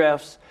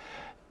photographs,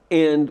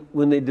 and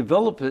when they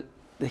developed it,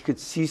 they could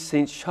see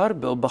Saint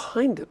Charbel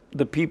behind it,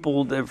 the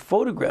people they're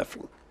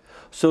photographing.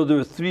 So there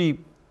were three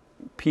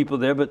people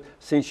there, but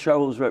Saint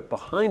Charbel was right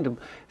behind him.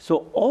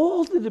 So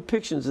all the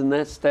depictions in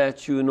that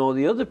statue and all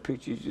the other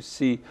pictures you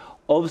see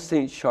of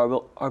Saint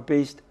Charbel are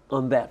based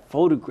on that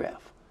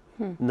photograph.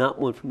 Not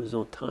one from his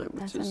own time.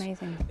 That's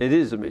amazing. It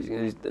is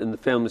amazing. And the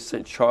family of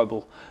Saint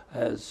Charbel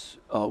has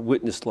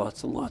witnessed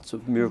lots and lots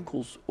of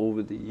miracles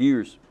over the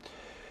years.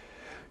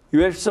 You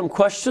ready for some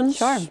questions?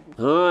 Sure.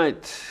 All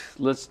right.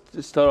 Let's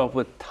start off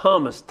with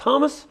Thomas.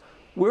 Thomas,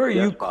 where are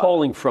you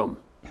calling from?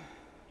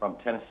 From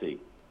Tennessee.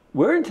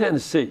 Where in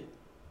Tennessee?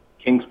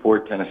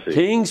 Kingsport, Tennessee.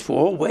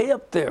 Kingsport, way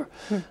up there.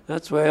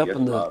 That's way up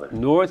in the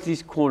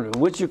northeast corner.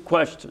 What's your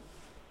question?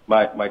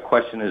 My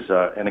question is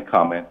and a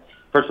comment.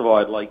 First of all,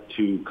 I'd like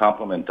to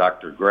compliment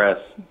Dr. Gress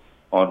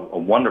on a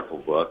wonderful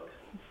book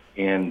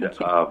and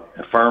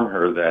affirm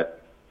her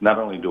that not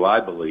only do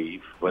I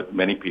believe, but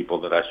many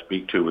people that I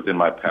speak to within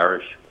my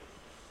parish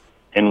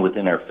and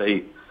within our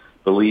faith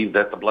believe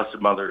that the Blessed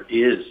Mother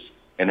is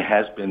and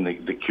has been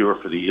the cure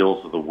for the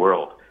ills of the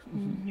world.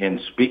 Mm-hmm.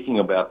 And speaking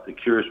about the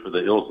cures for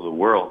the ills of the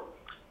world,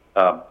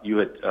 you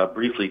had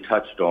briefly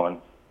touched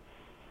on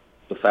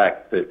the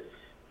fact that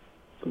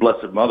the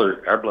Blessed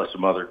Mother, our Blessed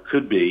Mother,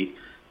 could be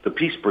the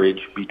peace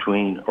bridge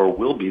between, or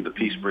will be the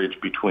peace bridge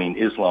between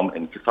Islam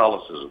and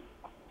Catholicism.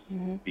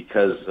 Mm-hmm.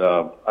 Because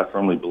I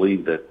firmly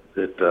believe that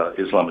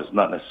Islam is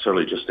not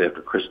necessarily just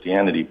after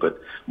Christianity,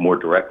 but more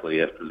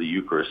directly after the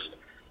Eucharist.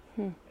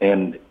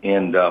 And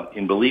in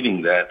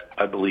believing that,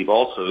 I believe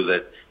also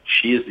that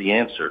she is the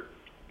answer,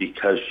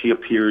 because she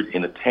appeared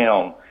in a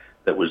town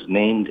that was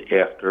named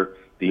after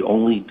the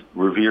only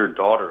revered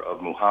daughter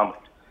of Muhammad.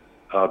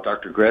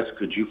 Dr. Gress,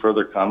 could you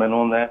further comment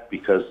on that?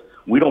 Because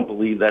we don't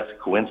believe that's a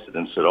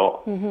coincidence at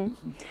all. Mm-hmm.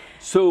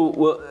 So,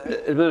 well,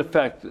 as a matter of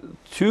fact,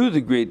 two of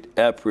the great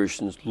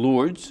apparitions,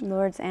 Lourdes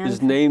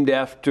is named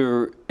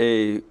after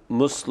a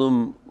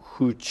Muslim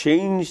who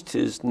changed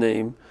his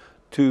name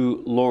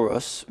to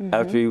Loris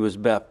after he was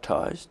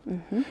baptized,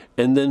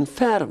 and then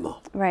Fatima,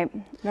 right,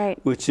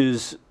 which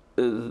is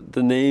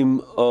the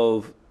name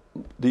of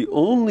the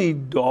only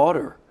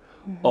daughter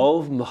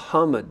of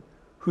Muhammad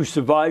who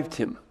survived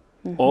him.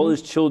 All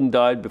his children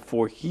died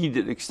before he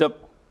did,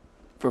 except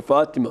for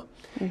Fatima.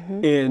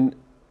 And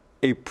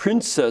a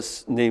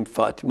princess named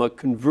Fatima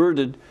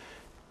converted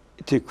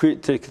to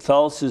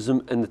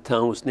Catholicism, and the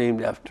town was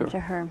named after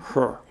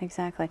her.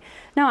 Exactly.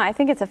 No, I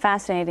think it's a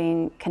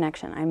fascinating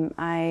connection.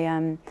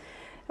 I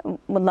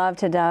would love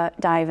to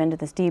dive into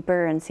this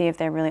deeper and see if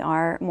there really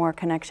are more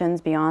connections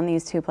beyond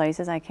these two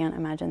places. I can't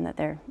imagine that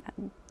there.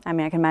 I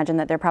mean, I can imagine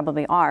that there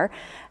probably are,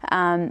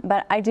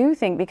 but I do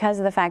think because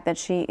of the fact that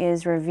she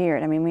is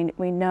revered. I mean,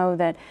 we know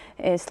that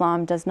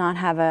Islam does not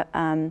have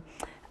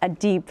a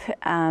deep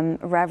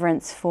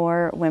reverence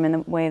for women the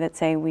way that,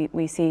 say,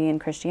 we see in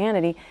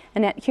Christianity,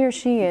 and yet here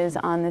she is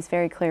on this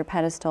very clear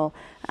pedestal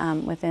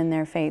within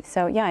their faith.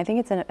 So yeah, I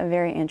think it's a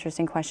very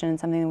interesting question and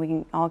something that we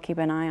can all keep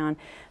an eye on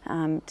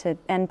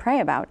and pray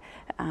about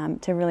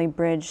to really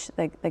bridge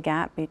the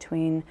gap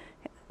between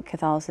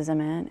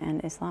Catholicism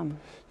and Islam.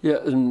 Yeah,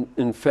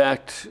 in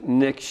fact,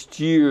 next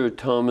year,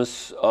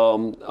 Thomas,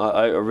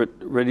 I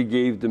already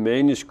gave the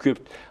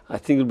manuscript. I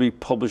think it'll be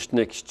published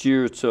next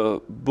year. It's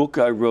a book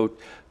I wrote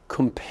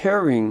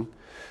comparing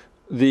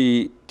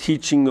the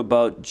teaching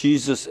about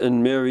Jesus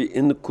and Mary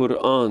in the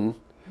Quran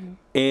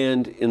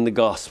and in the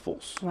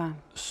Gospels. Wow.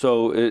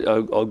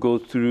 So I'll go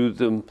through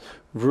them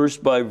verse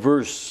by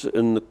verse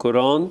in the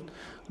Quran.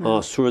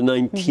 Surah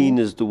 19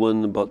 is the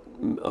one about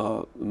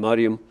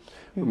Maryam,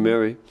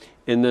 Mary,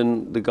 and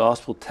then the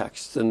Gospel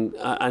texts. And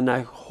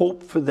I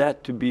hope for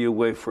that to be a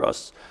way for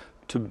us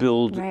to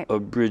build a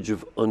bridge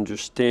of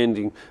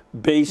understanding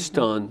based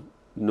on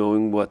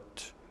knowing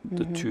what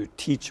the two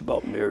teach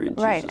about Mary and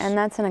Jesus. Right, and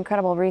that's an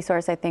incredible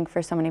resource, I think,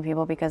 for so many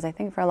people, because I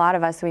think for a lot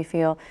of us, we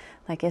feel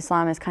like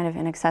Islam is kind of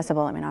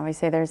inaccessible. I mean,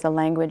 obviously there's the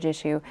language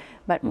issue,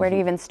 but where to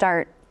even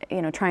start,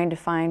 you know, trying to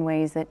find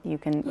ways that you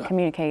can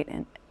communicate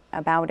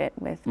about it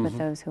with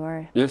those who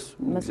are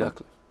Muslim.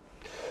 Exactly.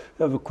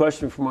 I have a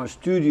question from our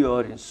studio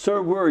audience.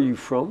 Sir, where are you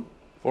from?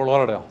 Fort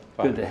Lauderdale.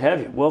 Good to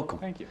have you. Welcome.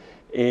 Thank you.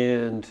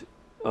 And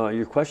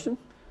your question?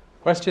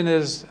 Question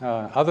is,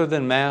 other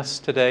than Mass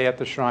today at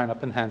the shrine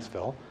up in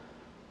Hanceville,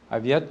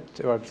 I've yet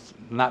to, or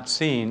not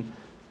seen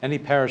any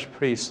parish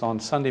priests on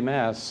Sunday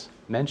Mass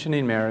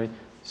mentioning Mary,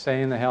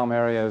 saying the Hail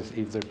Mary as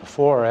either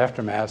before or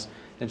after Mass.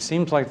 It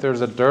seems like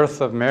there's a dearth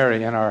of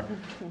Mary in our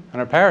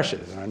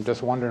parishes, and I'm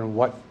just wondering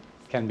what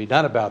can be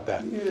done about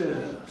that.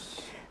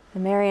 Yes. The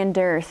Marian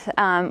dearth.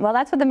 Well,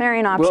 that's what the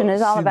Marian option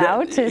is all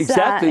about. Is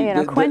exactly. You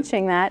know,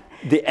 quenching that.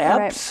 The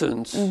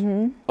absence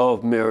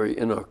of Mary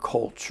in our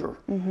culture.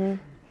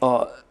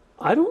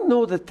 I don't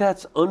know that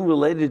that's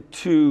unrelated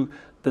to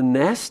the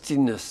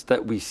nastiness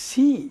that we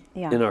see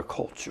in our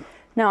culture.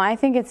 No, I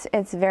think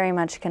it's very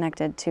much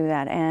connected to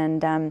that.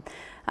 And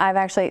I've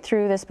actually,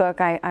 through this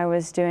book, I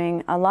was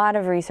doing a lot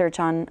of research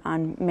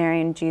on Mary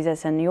and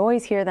Jesus, and you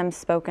always hear them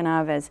spoken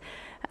of as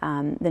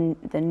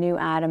the new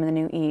Adam and the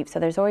new Eve. So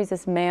there's always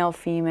this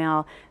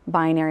male-female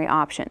binary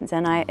options.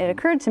 And it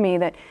occurred to me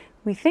that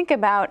we think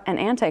about an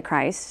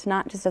antichrist,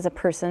 not just as a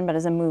person, but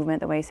as a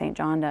movement, the way St.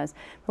 John does.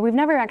 But we've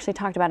never actually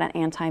talked about an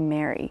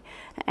anti-Mary.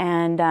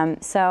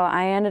 And so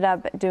I ended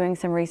up doing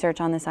some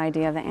research on this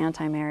idea of the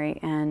anti-Mary,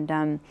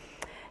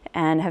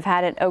 and have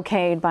had it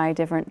okayed by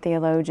different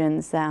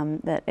theologians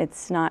that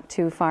it's not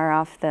too far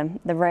off the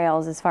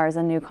rails as far as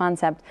a new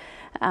concept.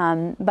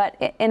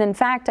 But in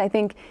fact, I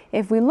think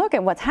if we look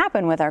at what's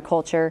happened with our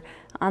culture,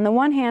 on the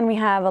one hand, we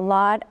have a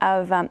lot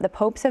of, the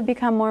popes have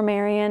become more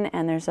Marian,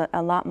 and there's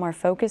a lot more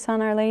focus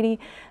on Our Lady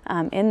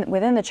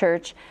within the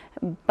church.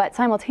 But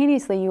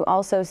simultaneously, you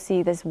also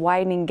see this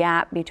widening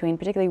gap between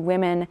particularly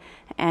women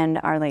and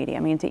Our Lady. I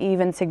mean, to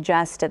even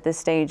suggest at this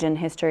stage in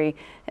history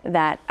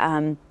that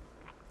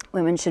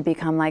women should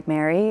become like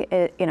Mary,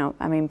 you know,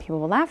 I mean, people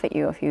will laugh at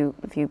you if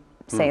you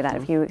say that,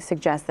 if you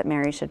suggest that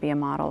Mary should be a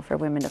model for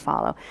women to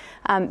follow,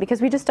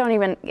 because we just can't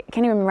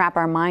even wrap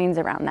our minds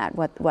around that,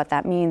 what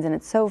that means, and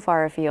it's so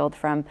far afield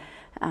from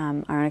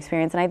our own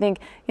experience. And I think,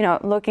 you know,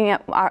 looking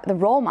at the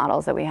role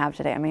models that we have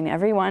today, I mean,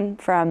 everyone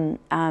from,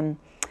 you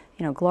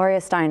know, Gloria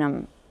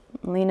Steinem,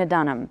 Lena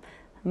Dunham,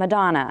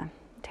 Madonna,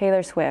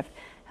 Taylor Swift,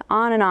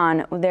 on and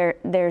on,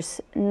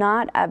 there's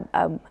not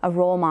a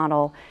role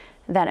model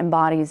that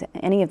embodies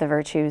any of the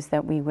virtues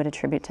that we would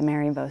attribute to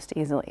Mary most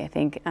easily, I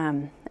think.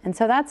 And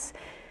so that's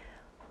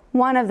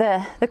one of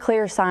the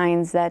clear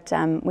signs that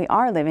we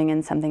are living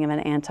in something of an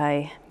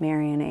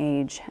anti-Marian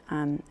age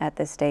at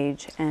this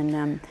stage.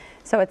 And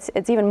so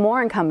it's even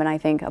more incumbent, I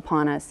think,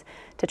 upon us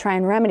to try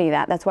and remedy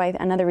that. That's why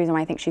another reason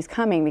why I think she's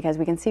coming, because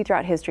we can see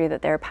throughout history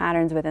that there are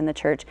patterns within the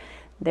church.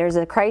 There's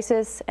a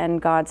crisis,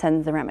 and God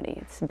sends the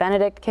remedy.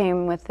 Benedict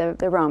came with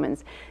the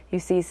Romans. You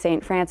see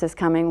St. Francis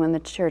coming when the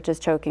church is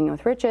choking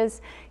with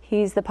riches.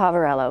 He's the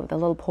poverello, the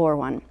little poor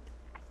one.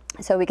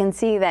 So we can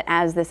see that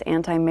as this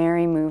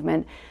anti-Mary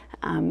movement,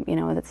 you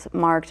know, that's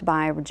marked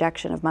by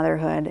rejection of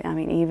motherhood. I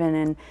mean, even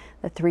in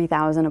the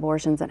 3,000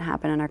 abortions that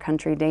happen in our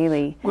country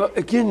daily. Well,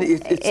 again,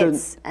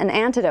 it's an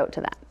antidote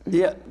to that.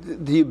 Yeah,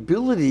 the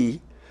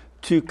ability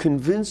to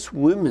convince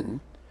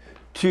women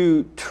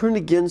to turn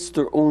against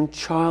their own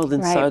child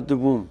inside the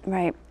womb.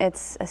 Right,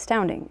 it's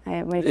astounding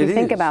if you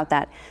think about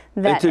that.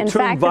 And to in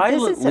turn fact,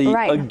 violently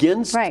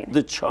against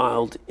the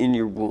child in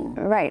your womb.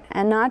 Right,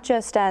 and not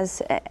just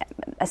as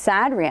a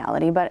sad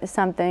reality, but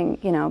something,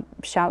 you know,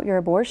 shout your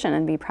abortion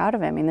and be proud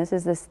of it. I mean, this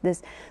is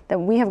this that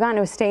we have gotten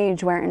to a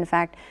stage where, in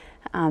fact,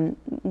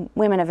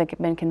 women have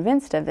been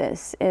convinced of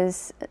this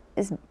is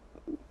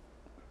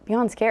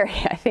beyond scary,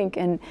 I think,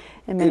 in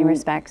many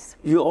respects.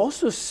 You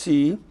also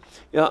see,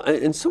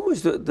 in some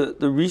ways,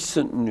 the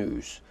recent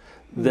news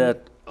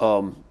that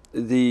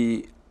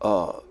the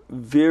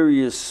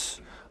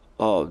various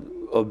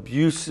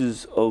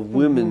abuses of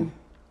women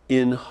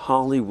in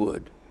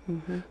Hollywood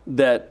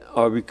that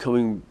are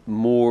becoming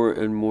more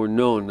and more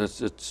known.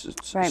 It's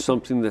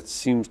something that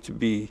seems to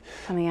be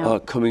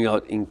coming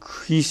out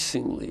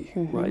increasingly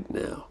right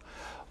now.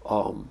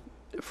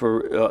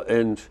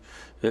 And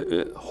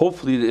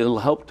hopefully it'll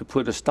help to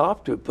put a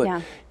stop to it.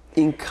 But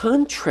In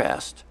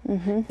contrast,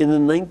 in the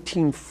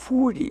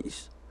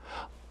 1940s,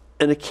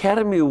 an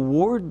Academy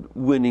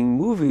Award-winning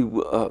movie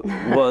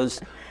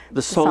was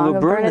The Song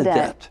of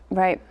Bernadette.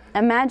 Right.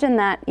 Imagine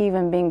that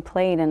even being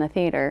played in a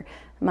theater,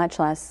 much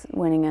less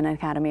winning an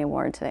Academy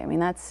Award today. I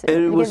mean, it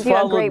gives you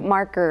a great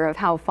marker of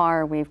how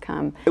far we've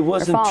come. It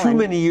wasn't too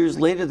many years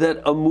later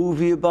that a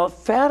movie about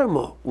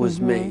Fatima was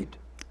made.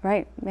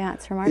 Right. Yeah,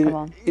 it's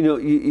remarkable.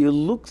 You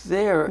look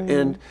there,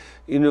 and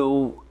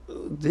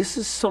this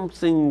is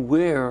something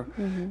where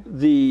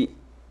the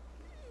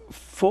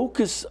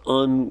focus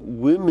on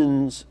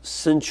women's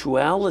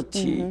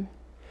sensuality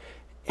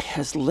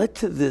has led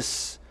to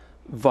this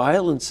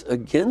violence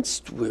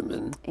against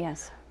women.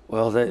 Yes.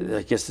 Well,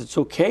 I guess it's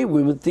okay.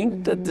 Women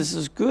think that this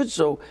is good,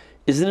 so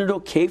isn't it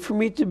okay for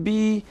me to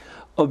be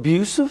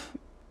abusive?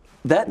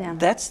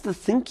 That's the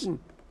thinking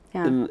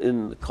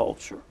in the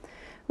culture.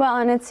 Well,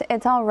 and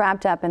it's all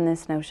wrapped up in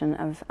this notion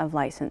of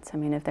license. I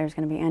mean, if there's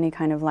going to be any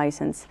kind of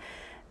license,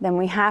 then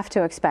we have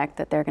to expect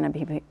that there are going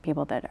to be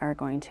people that are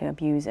going to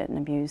abuse it and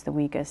abuse the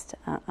weakest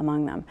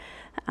among them.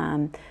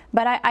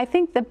 But I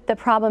think the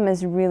problem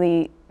is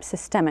really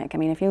systemic. I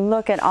mean, if you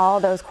look at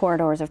all those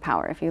corridors of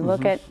power, if you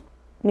look at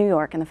New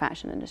York and the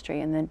fashion industry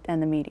and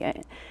the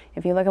media,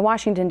 if you look at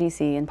Washington,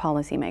 D.C. and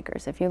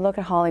policymakers, if you look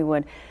at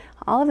Hollywood,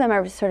 all of them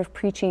are sort of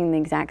preaching the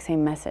exact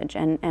same message,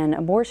 and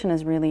abortion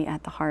is really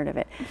at the heart of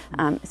it.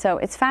 So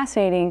it's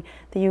fascinating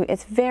that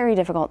it's very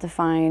difficult to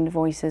find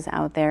voices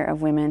out there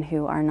of women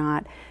who are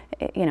not,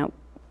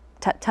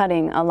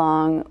 tutting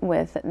along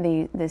with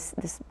this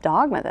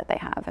dogma that they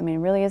have. I mean, it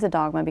really is a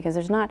dogma because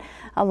there's not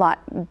a lot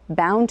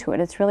bound to it.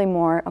 It's really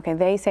more, okay,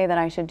 they say that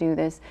I should do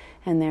this,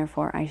 and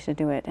therefore I should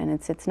do it. And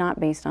it's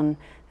not based on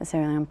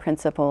necessarily on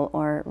principle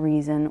or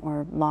reason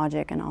or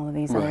logic and all of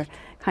these other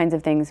kinds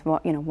of things.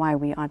 Why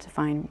we ought to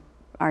find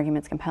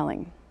arguments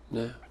compelling.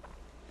 Yeah.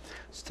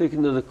 Let's take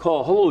another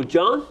call. Hello,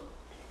 John.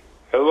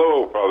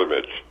 Hello, Father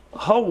Mitch.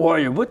 How are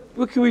you?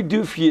 What can we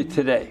do for you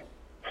today?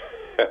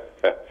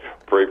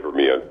 Pray for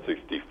me. I'm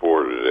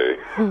 64 today.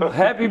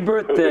 Happy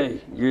birthday.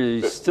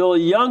 You're still a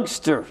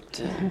youngster.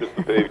 Just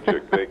a baby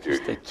chick, thank you.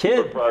 Just a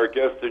kid. For our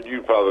guest and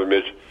you, Father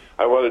Mitch,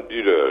 I wanted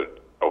you to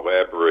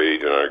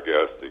elaborate and our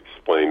guest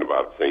explain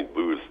about St.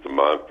 Louis de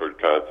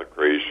Montfort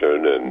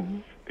consecration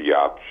and the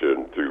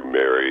option through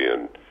Mary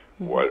and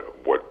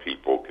what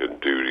people can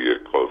do to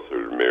get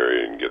closer to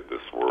Mary and get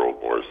this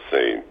world more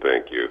sane.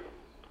 Thank you.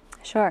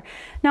 Sure.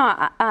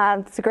 No,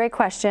 it's a great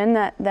question.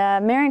 The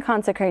Marian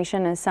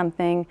consecration is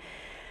something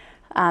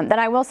that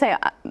I will say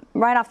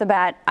right off the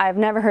bat, I've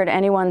never heard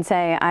anyone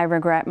say, I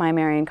regret my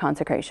Marian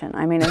consecration.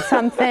 I mean, it's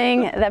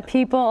something that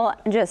people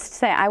just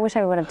say, I wish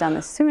I would have done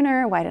this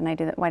sooner. Why didn't I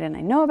do that? Why didn't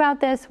I know about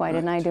this? Why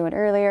didn't I do it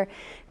earlier?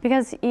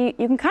 Because you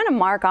can kind of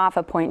mark off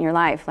a point in your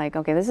life, like,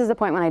 okay, this is the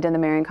point when I did the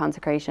Marian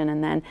consecration,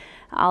 and then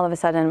all of a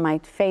sudden my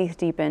faith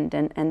deepened,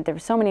 and there were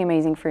so many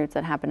amazing fruits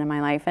that happened in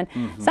my life. And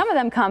some of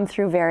them come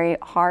through very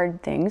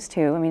hard things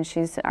too. I mean,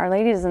 Our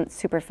Lady isn't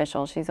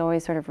superficial. She's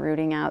always sort of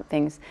rooting out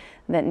things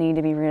that need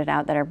to be rooted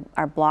out, that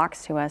are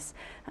blocks to us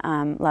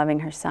loving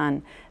her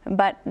Son.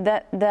 But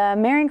the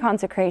Marian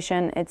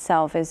consecration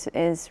itself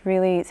is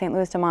really, St.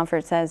 Louis de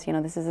Montfort says,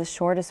 this is the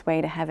shortest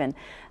way to heaven,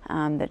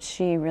 that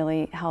she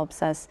really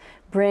helps us,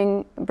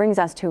 brings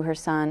us to her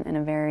Son in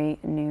a very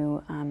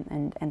new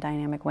and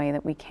dynamic way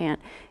that we can't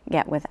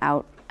get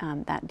without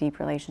that deep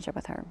relationship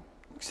with her.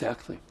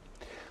 Exactly.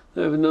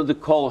 I have another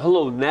call.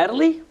 Hello,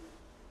 Natalie?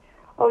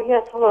 Oh,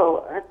 yes,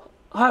 hello.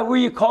 Hi, where are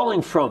you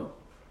calling from?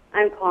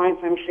 I'm calling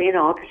from St.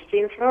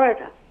 Augustine,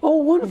 Florida. Oh,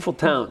 wonderful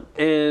town.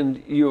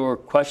 And your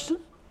question?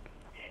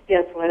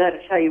 Yes, well, I got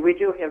to tell you, we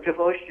do have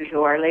devotion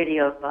to Our Lady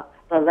of La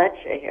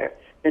Leche here,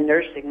 the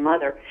nursing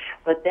mother.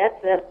 But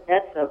that's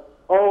a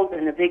old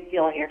and a big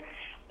deal here.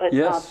 But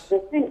yes. The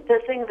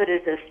thing that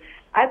is this,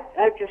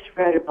 I've just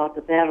read about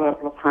the Battle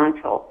of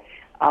Lepanto,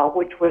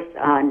 which was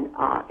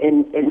in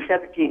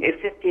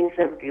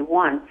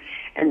 1571,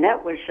 and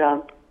that was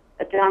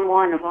Don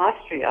Juan of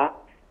Austria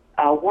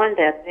won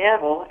that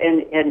battle,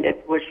 and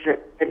it was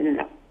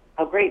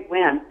a great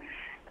win.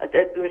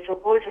 That was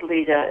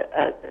supposedly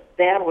the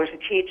battle was a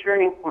key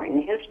turning point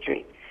in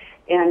history,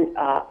 and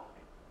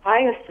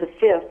Pius V,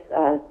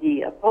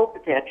 the Pope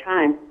at that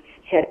time,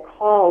 had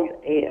called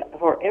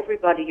for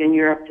everybody in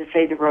Europe to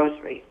say the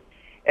Rosary,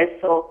 and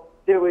so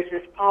there was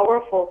this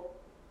powerful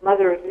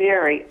Mother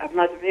Mary,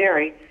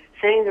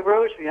 saying the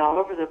Rosary all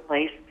over the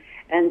place,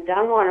 and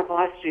Don Juan of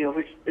Austria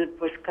was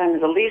kind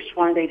of the least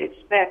one they'd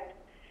expect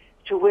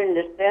to win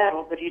this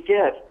battle, but he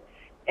did,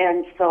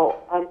 and so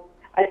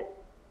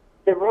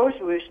the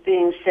Rosary was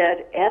being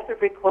said at the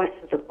request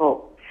of the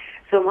Pope.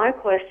 So my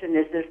question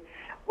is this: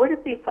 would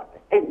it be?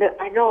 And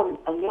I know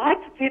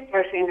lots of people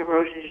are saying the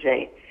Rosary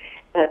today,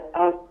 but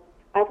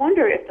I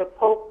wonder if the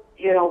Pope,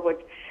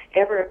 would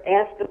ever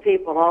ask the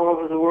people all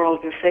over the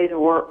world to say the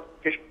word,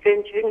 to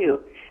continue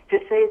to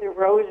say the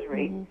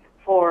Rosary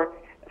for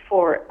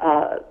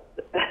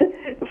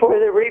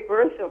the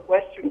rebirth of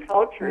Western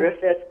culture,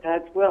 if that's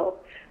God's will,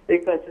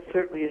 because it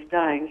certainly is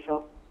dying.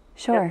 So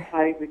sure,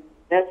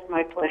 that's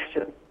my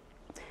question.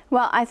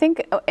 Well, I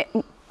think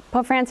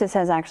Pope Francis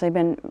has actually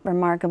been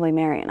remarkably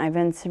Marian. I've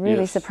been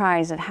really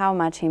surprised at how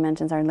much he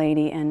mentions Our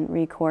Lady and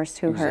recourse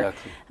to her.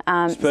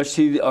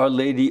 Especially Our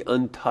Lady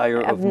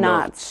Untier of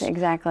Knots.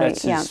 Exactly.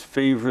 That's his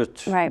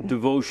favorite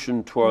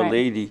devotion to Our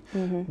Lady,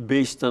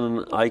 based on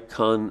an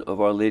icon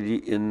of Our Lady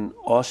in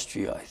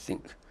Austria, I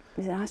think.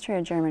 Is it Austria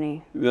or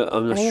Germany? Yeah,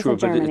 I'm not sure,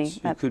 but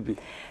it could be.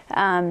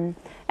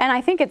 And I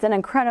think it's an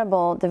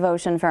incredible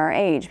devotion for our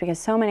age, because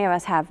so many of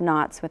us have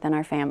knots within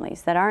our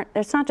families that aren't,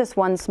 there's not just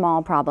one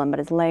small problem,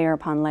 but it's layer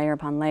upon layer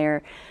upon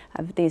layer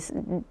of these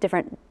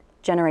different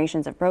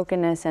generations of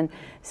brokenness. And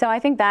so I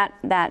think that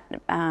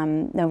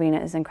novena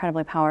is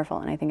incredibly powerful,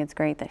 and I think it's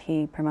great that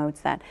he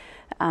promotes that.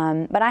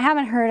 But I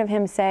haven't heard of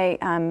him say,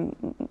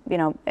 you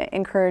know,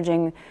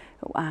 encouraging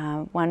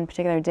one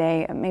particular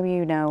day, maybe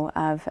you know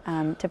of,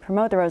 to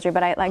promote the Rosary.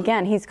 But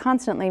again, he's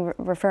constantly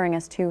referring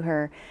us to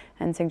her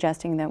and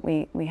suggesting that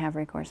we have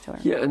recourse to her.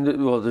 Yeah,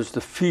 and well, there's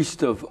the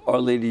Feast of Our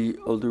Lady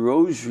of the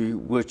Rosary,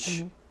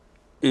 which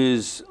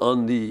is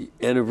on the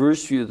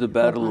anniversary of the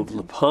Battle of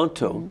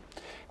Lepanto.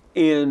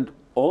 And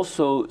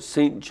also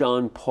St.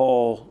 John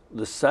Paul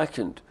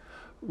II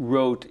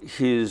wrote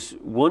his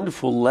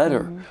wonderful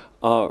letter,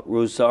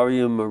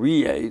 Rosarium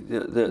Mariae,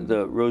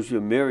 the Rosary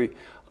of Mary,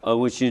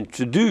 which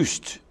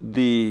introduced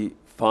the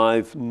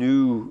 5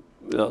 new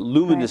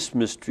luminous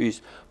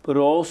mysteries, but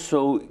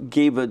also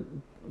gave a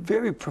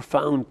very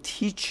profound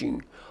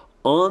teaching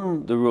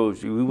on the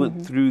Rosary. We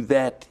went through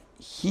that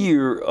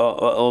here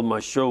on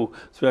my show,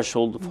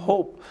 Threshold of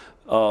Hope,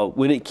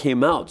 when it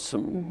came out. It's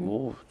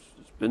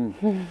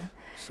been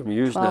some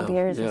years 12 now.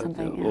 years or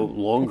something.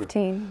 Longer.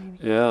 15,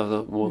 maybe.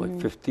 Yeah, more like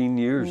 15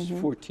 years,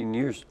 14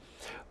 years.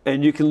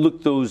 And you can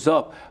look those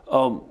up.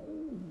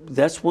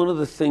 That's one of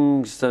the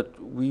things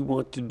that we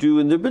want to do.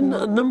 And there have been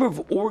a number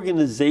of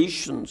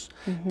organizations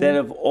that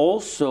have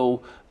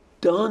also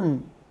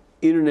done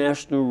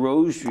international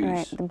rosaries.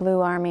 Right, the Blue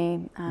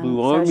Army.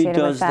 Blue Army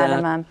does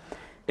that.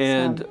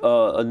 And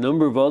a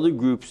number of other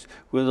groups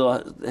where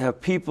they'll have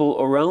people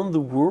around the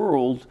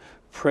world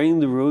praying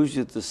the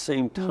rosary at the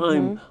same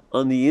time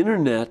on the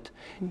internet,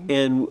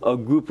 and a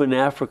group in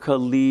Africa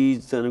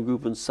leads, and a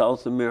group in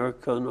South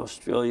America and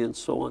Australia and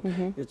so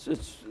on.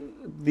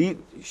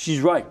 She's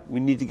right. We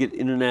need to get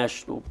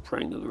international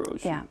praying of the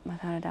rosary. Yeah,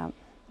 without a doubt.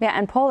 Yeah,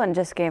 and Poland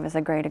just gave us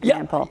a great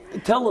example. Yeah,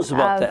 tell us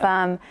about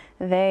that.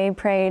 They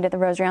prayed at the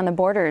Rosary on the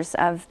borders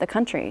of the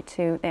country.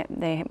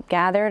 They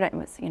gathered. It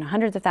was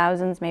hundreds of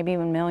thousands, maybe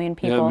even a million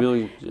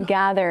people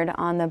gathered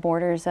on the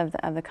borders of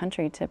the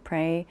country to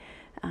pray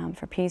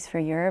for peace for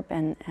Europe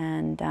and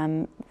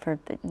for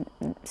the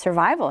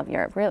survival of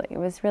Europe. Really, it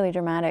was really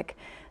dramatic.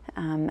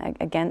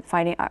 Again,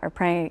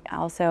 praying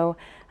also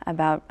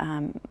about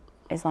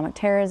Islamic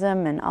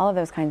terrorism and all of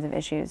those kinds of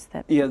issues.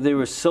 They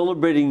were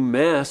celebrating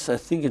Mass, I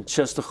think, in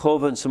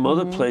Czestochowa and some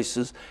other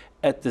places.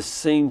 At the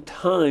same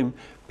time,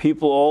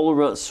 people all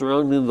around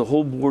surrounding the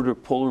whole border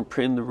of Poland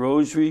praying the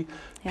Rosary.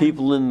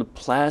 People in the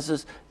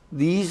plazas.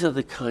 These are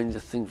the kinds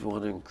of things we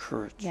want to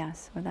encourage.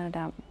 Yes, without a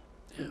doubt.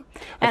 Yeah.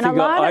 I think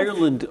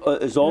Ireland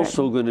is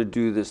also going to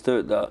do this.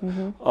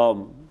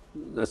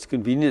 That's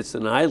convenient. It's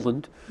an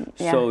island,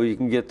 so you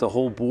can get the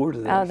whole border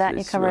there. Oh, that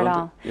you cover it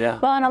all. Yeah.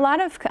 Well, and a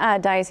lot of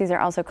dioceses are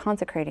also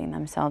consecrating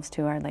themselves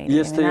to Our Lady.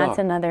 Yes, they are. That's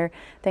another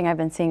thing I've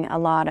been seeing a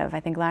lot of.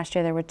 I think last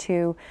year there were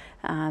 2,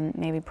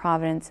 maybe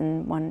Providence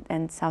and one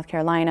in South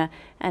Carolina,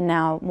 and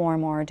now more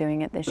and more are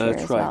doing it this year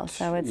as well.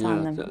 So it's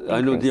on the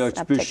I know the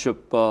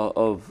Archbishop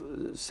of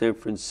San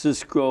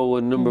Francisco,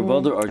 a number of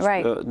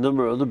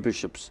other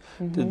bishops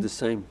did the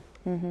same.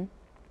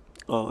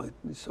 So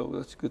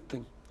that's a good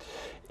thing.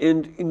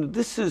 And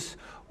this is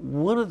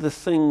one of the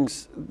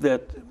things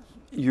that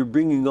you're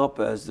bringing up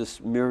as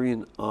this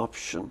Marian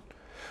option.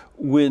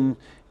 When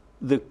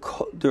there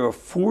are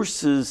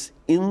forces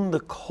in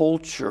the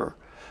culture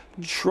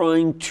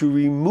trying to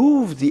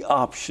remove the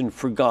option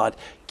for God,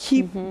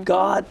 keep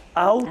God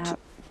out.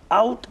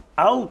 That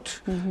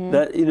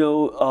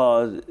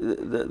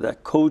that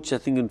coach, I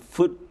think,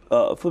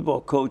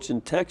 football coach in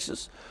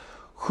Texas,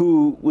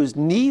 who was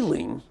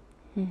kneeling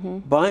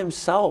by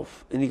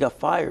himself, and he got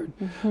fired.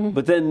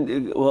 But then,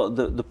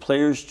 the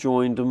players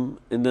joined him,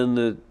 and then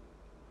the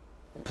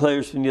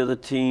players from the other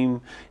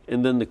team,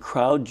 and then the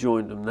crowd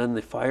joined him. Then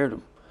they fired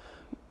him.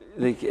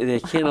 They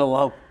can't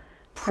allow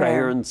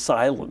prayer and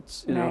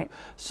silence, you know.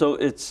 So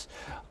it's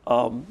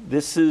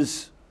this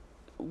is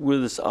where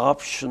this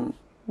option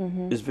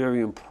is very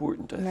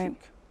important, I think.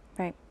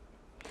 Right.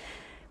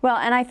 Well,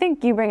 and I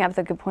think you bring up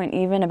the good point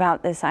even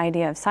about this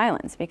idea of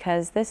silence,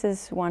 because this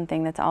is one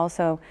thing that's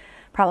also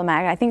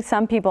problematic. I think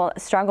some people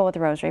struggle with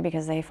the Rosary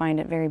because they find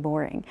it very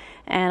boring.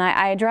 And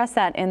I address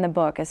that in the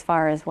book as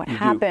far as what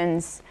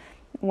happens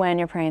when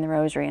you're praying the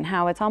Rosary, and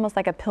how it's almost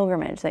like a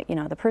pilgrimage, that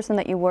the person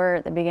that you were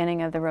at the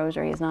beginning of the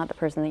Rosary is not the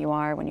person that you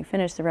are when you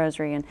finish the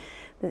Rosary, and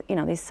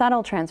these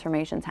subtle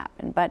transformations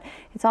happen. But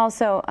it's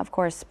also, of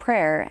course,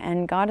 prayer,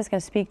 and God is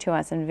going to speak to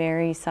us in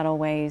very subtle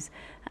ways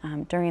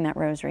during that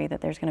Rosary,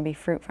 that there's going to be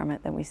fruit from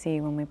it that we see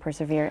when we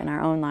persevere in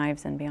our own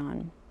lives and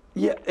beyond.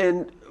 Yeah,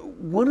 and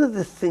one of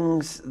the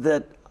things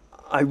that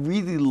I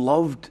really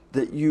loved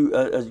that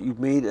you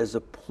made as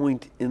a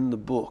point in the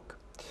book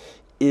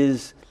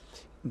is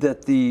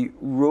that the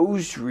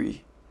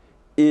rosary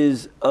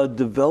is a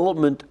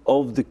development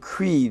of the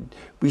creed.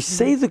 We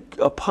say the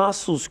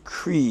Apostles'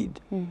 Creed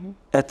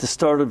at the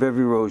start of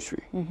every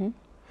rosary.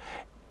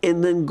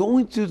 And then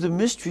going through the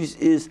mysteries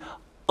is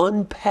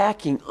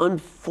unpacking,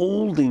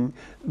 unfolding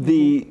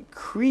the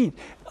creed.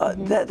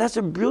 That's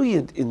a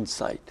brilliant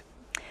insight.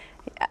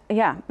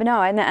 Yeah,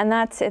 no, and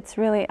it's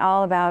really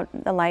all about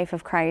the life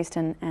of Christ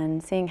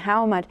and seeing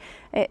how much,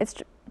 it's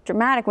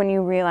dramatic when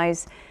you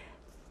realize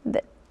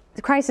that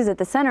Christ is at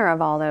the center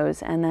of all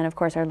those, and then of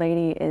course Our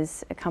Lady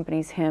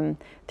accompanies him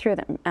through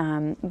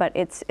them. But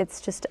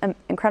it's just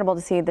incredible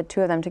to see the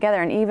two of them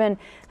together. And even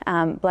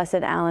Blessed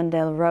Alain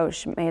de la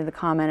Roche made the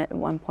comment at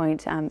one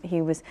point.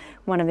 He was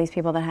one of these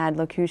people that had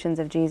locutions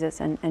of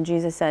Jesus, and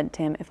Jesus said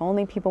to him, "If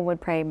only people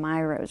would pray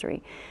my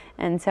rosary."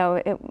 And so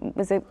it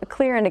was a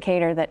clear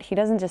indicator that he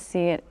doesn't just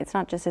see it, it's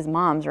not just his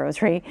mom's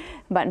rosary,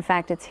 but in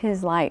fact it's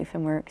his life,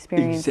 and we're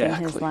experiencing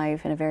his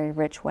life in a very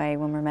rich way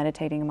when we're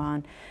meditating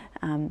on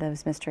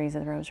those mysteries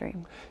of the rosary.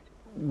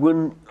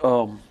 When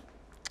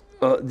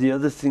the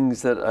other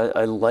things that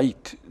I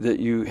liked that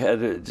you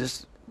had,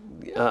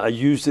 I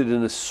used it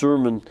in a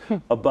sermon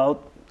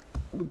about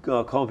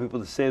calling people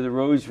to say the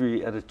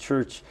rosary at a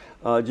church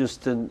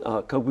just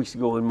a couple weeks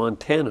ago in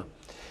Montana.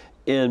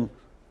 And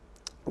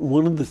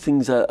one of the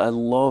things I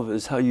love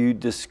is how you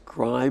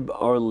describe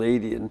Our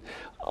Lady. And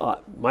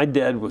my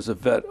dad was a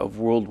vet of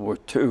World War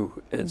II,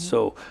 and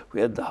so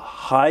we had the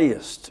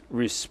highest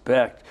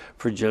respect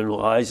for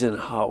General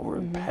Eisenhower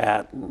and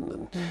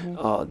Patton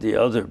and the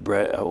other,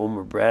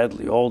 Omer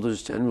Bradley, all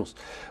those generals.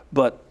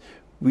 But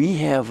we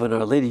have in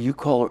Our Lady, you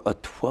call her a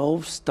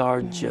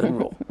 12-star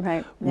general.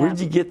 Right. Where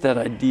did you get that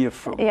idea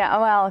from? Yeah,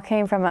 well, it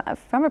came from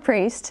a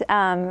priest,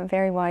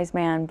 very wise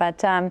man.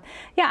 But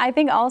yeah, I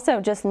think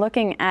also just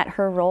looking at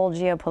her role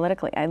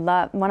geopolitically. I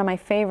love, one of my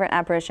favorite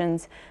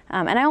apparitions,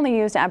 and I only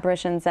used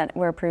apparitions that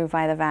were approved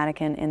by the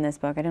Vatican in this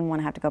book. I didn't want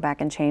to have to go back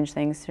and change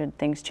things, should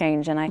things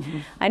change. And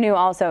I knew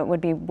also it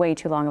would be way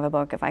too long of a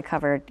book if I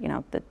covered,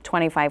 the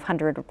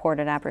 2,500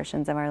 reported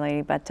apparitions of Our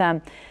Lady. But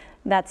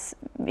that's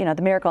the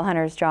miracle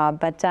hunter's job.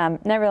 But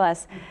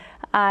nevertheless,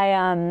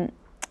 the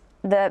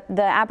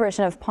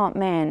apparition of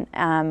Pont-Main,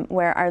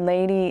 where Our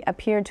Lady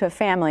appeared to a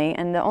family,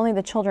 and only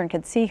the children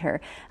could see her.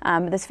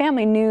 This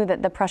family knew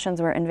that the Prussians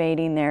were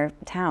invading their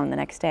town the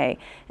next day,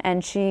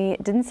 and she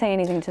didn't say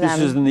anything to them.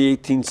 This is in the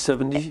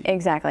 1870s?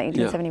 Exactly,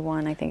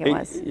 1871, I think it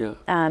was.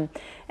 Yeah.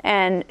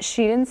 And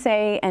she didn't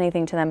say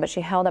anything to them, but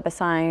she held up a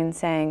sign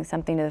saying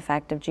something to the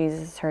effect of,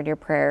 "Jesus heard your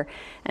prayer,"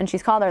 and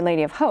she's called Our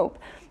Lady of Hope.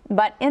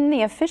 But in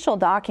the official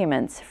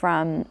documents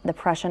from the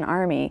Prussian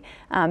army,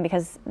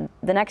 because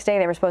the next day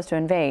they were supposed to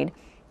invade,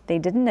 they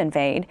didn't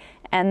invade,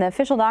 and the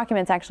official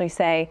documents actually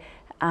say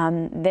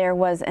there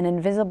was an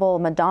invisible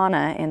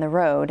Madonna in the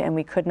road and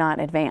we could not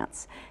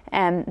advance.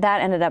 And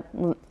that ended up,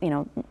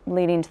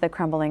 leading to the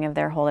crumbling of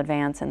their whole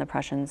advance, and the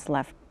Prussians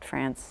left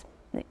France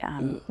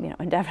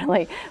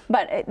indefinitely.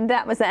 But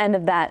that was the end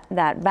of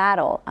that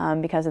battle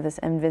because of this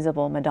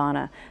invisible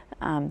Madonna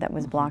that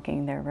was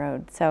blocking their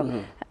road.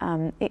 So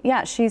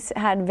yeah, she's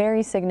had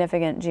very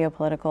significant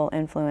geopolitical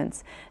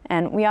influence,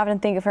 and we often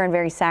think of her in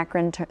very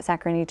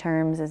saccharine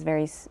terms, as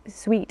very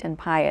sweet and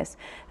pious.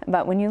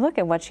 But when you look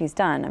at what she's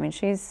done, I mean,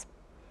 she's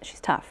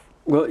tough.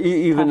 Well,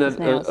 even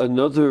at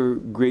another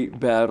great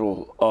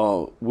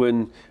battle,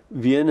 when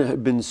Vienna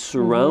had been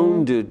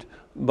surrounded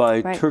by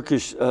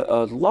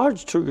a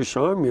large Turkish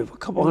army of a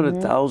couple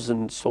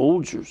 100,000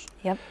 soldiers.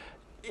 Yep.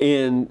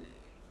 And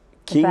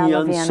King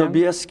Jan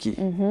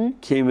Sobieski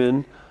came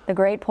in. The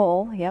Great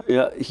Pole, yep.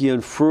 Yeah, he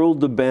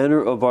unfurled the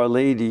banner of Our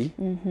Lady,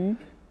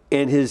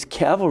 and his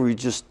cavalry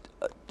just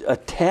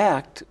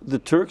attacked the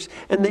Turks,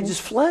 and they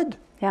just fled.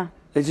 Yeah.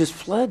 They just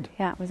fled.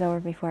 Yeah, it was over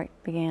before it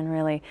began,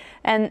 really.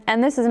 And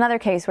this is another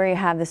case where you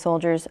have the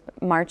soldiers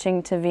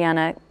marching to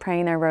Vienna,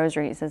 praying their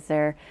rosaries as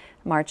they're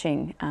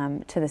marching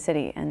to the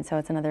city. And so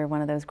it's another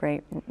one of those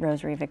great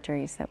rosary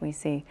victories that we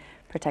see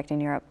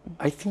protecting Europe.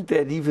 I think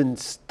that even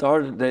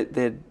started,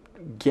 that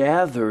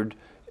gathered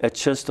at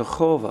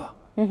Częstochowa.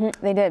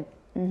 They did.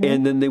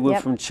 And then they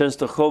went from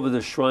Częstochowa,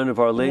 the Shrine of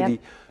Our Lady,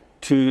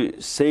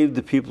 to save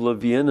the people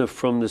of Vienna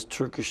from this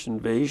Turkish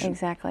invasion.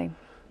 Exactly.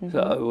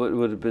 So it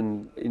would have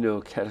been,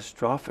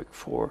 catastrophic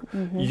for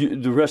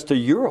the rest of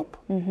Europe.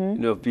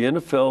 If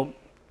Vienna fell,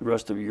 the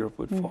rest of Europe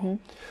would fall.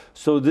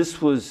 So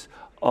this was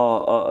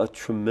a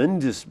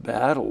tremendous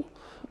battle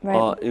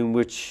in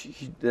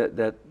which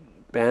that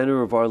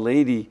banner of Our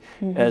Lady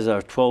as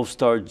our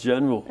 12-star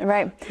general,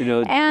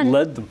 and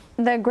led them.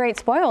 The great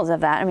spoils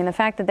of that, I mean, the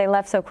fact that they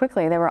left so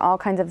quickly, there were all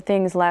kinds of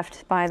things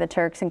left by the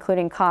Turks,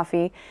 including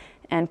coffee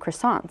and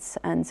croissants.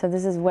 And so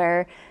this is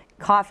where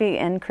coffee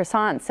and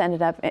croissants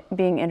ended up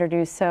being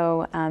introduced.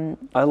 So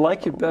I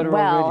like it better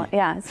already.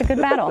 Yeah, it's a good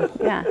battle.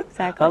 Yeah,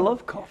 exactly. I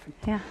love coffee.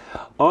 Yeah.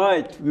 All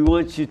right, we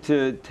want you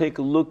to take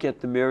a look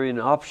at the Marian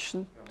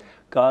Option,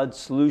 God's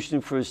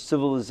Solution for a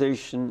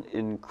Civilization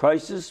in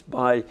Crisis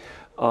by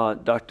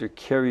Dr.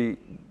 Carrie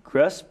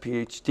Gress,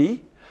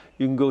 PhD.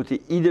 You can go to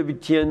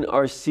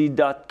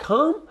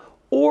EWTNRC.com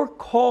or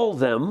call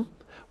them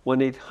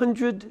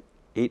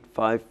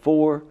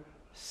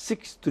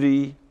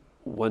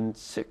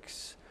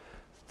 1-800-854-6316.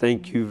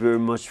 Thank you very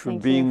much for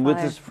being with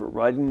us, for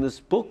writing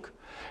this book.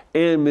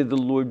 And may the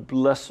Lord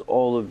bless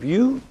all of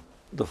you,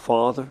 the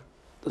Father,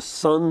 the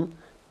Son,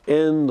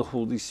 and the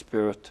Holy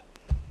Spirit.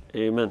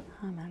 Amen.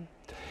 Amen.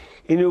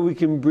 You know, we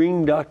can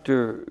bring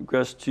Dr.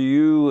 Gress to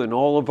you and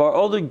all of our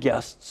other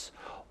guests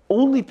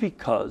only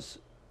because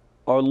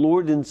our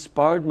Lord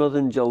inspired Mother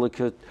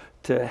Angelica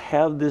to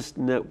have this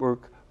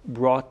network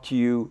brought to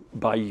you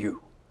by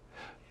you.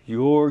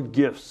 Your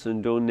gifts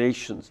and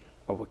donations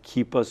are what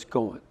keep us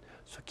going.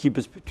 So keep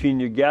us between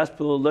your gas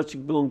bill,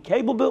 electric bill, and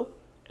cable bill,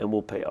 and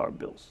we'll pay our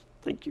bills.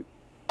 Thank you.